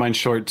 I'm going to keep mine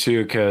short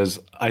too, because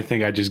I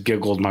think I just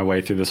giggled my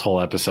way through this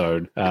whole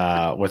episode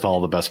with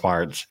all the best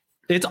parts.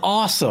 It's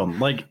awesome.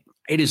 Like,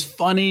 it is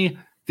funny.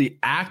 The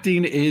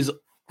acting is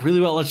really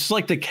well. It's just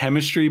like the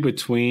chemistry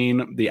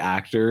between the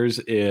actors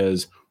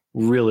is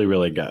really,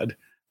 really good.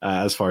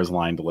 As far as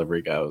line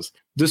delivery goes,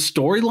 the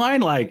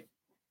storyline, like,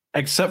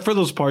 except for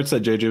those parts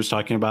that JJ was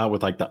talking about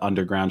with like the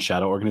underground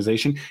shadow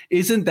organization,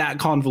 isn't that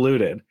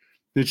convoluted.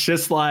 It's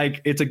just like,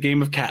 it's a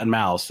game of cat and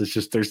mouse. It's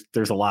just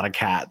there's a lot of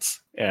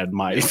cats and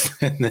mice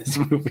in this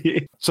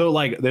movie. So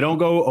like, they don't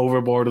go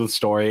overboard with the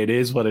story. It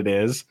is what it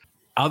is.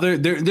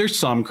 There's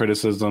some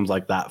criticisms,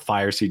 like that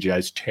fire CGI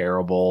is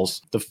terrible.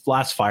 The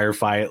last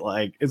firefight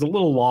like is a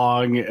little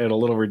long and a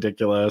little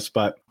ridiculous,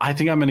 but I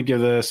think I'm going to give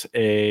this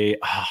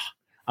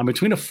I'm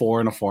between a 4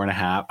 and a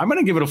 4.5. I'm going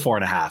to give it a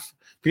 4.5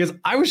 because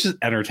I was just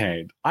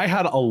entertained. I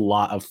had a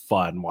lot of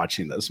fun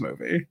watching this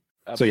movie.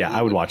 Absolutely. So yeah,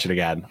 I would watch it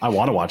again. I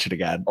want to watch it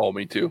again. Oh,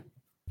 me too.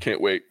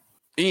 Can't wait.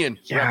 Ian.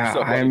 Yeah,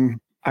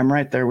 I'm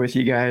right there with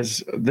you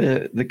guys.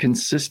 The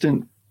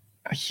consistent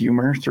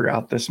humor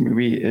throughout this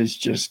movie is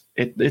just,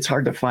 it's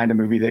hard to find a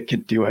movie that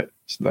could do it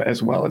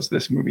as well as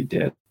this movie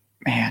did.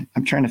 Man,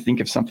 I'm trying to think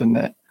of something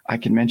that I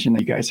can mention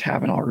that you guys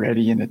haven't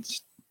already, and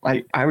it's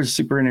like, I was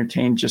super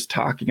entertained just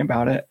talking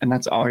about it. And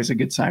that's always a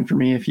good sign for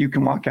me. If you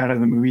can walk out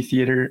of the movie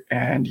theater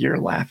and you're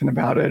laughing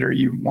about it, or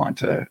you want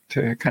to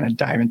kind of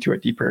dive into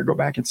it deeper, go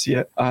back and see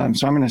it. So I'm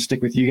going to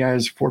stick with you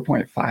guys,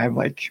 4.5.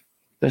 Like,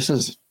 this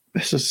is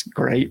a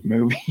great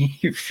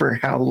movie for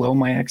how low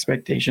my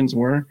expectations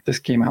were. This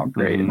came out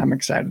great, and I'm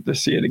excited to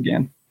see it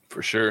again.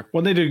 For sure.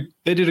 Well, they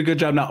did a good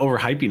job not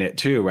overhyping it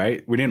too,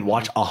 right? We didn't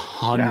watch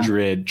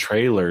 100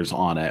 trailers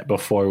on it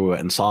before we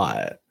went and saw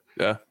it.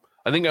 Yeah.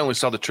 I think I only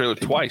saw the trailer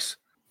twice,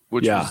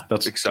 which was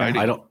that's exciting.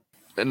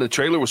 And the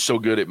trailer was so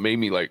good, it made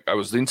me like, I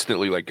was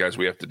instantly like, guys,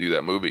 we have to do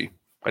that movie.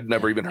 I'd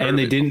never even heard of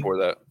it before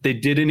that. They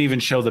didn't even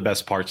show the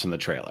best parts in the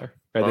trailer.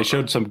 Right? They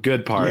showed some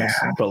good parts,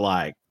 but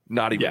like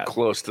not even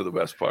close to the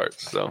best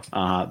parts. So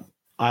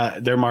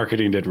their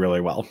marketing did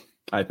really well,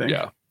 I think.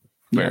 Yeah,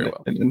 very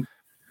well.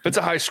 It's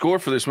a high score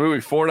for this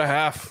movie,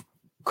 4.5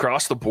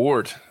 across the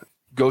board.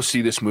 Go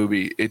see this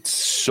movie. It's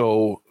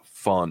so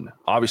fun.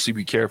 Obviously,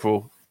 be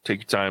careful.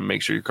 Take your time,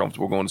 make sure you're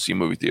comfortable going to see a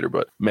movie theater.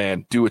 But,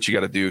 man, do what you got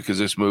to do because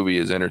this movie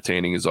is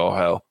entertaining as all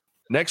hell.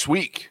 Next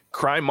week,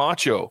 Cry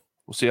Macho.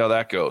 We'll see how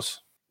that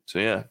goes. So,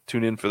 yeah,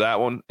 tune in for that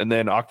one. And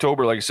then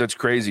October, like I said, it's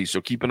crazy. So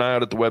keep an eye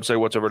out at the website,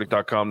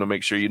 whatsourverdict.com, to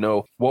make sure you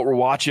know what we're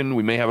watching.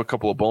 We may have a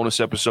couple of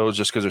bonus episodes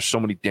just because there's so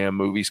many damn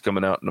movies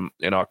coming out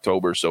in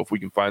October. So if we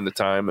can find the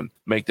time and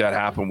make that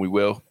happen, we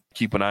will.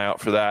 Keep an eye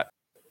out for that.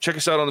 Check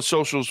us out on the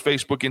socials,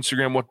 Facebook,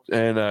 Instagram,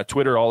 and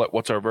Twitter, all at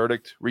What's Our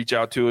Verdict. Reach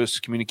out to us,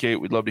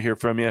 communicate. We'd love to hear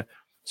from you.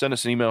 Send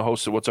us an email,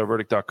 host at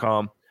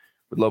whatsourverdict.com.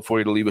 We'd love for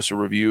you to leave us a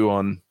review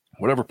on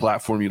whatever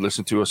platform you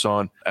listen to us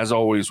on. As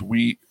always,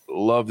 we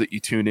love that you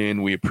tune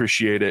in. We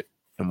appreciate it,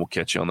 and we'll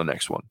catch you on the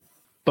next one.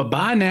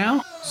 Bye-bye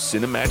now.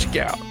 Cinemagic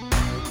out.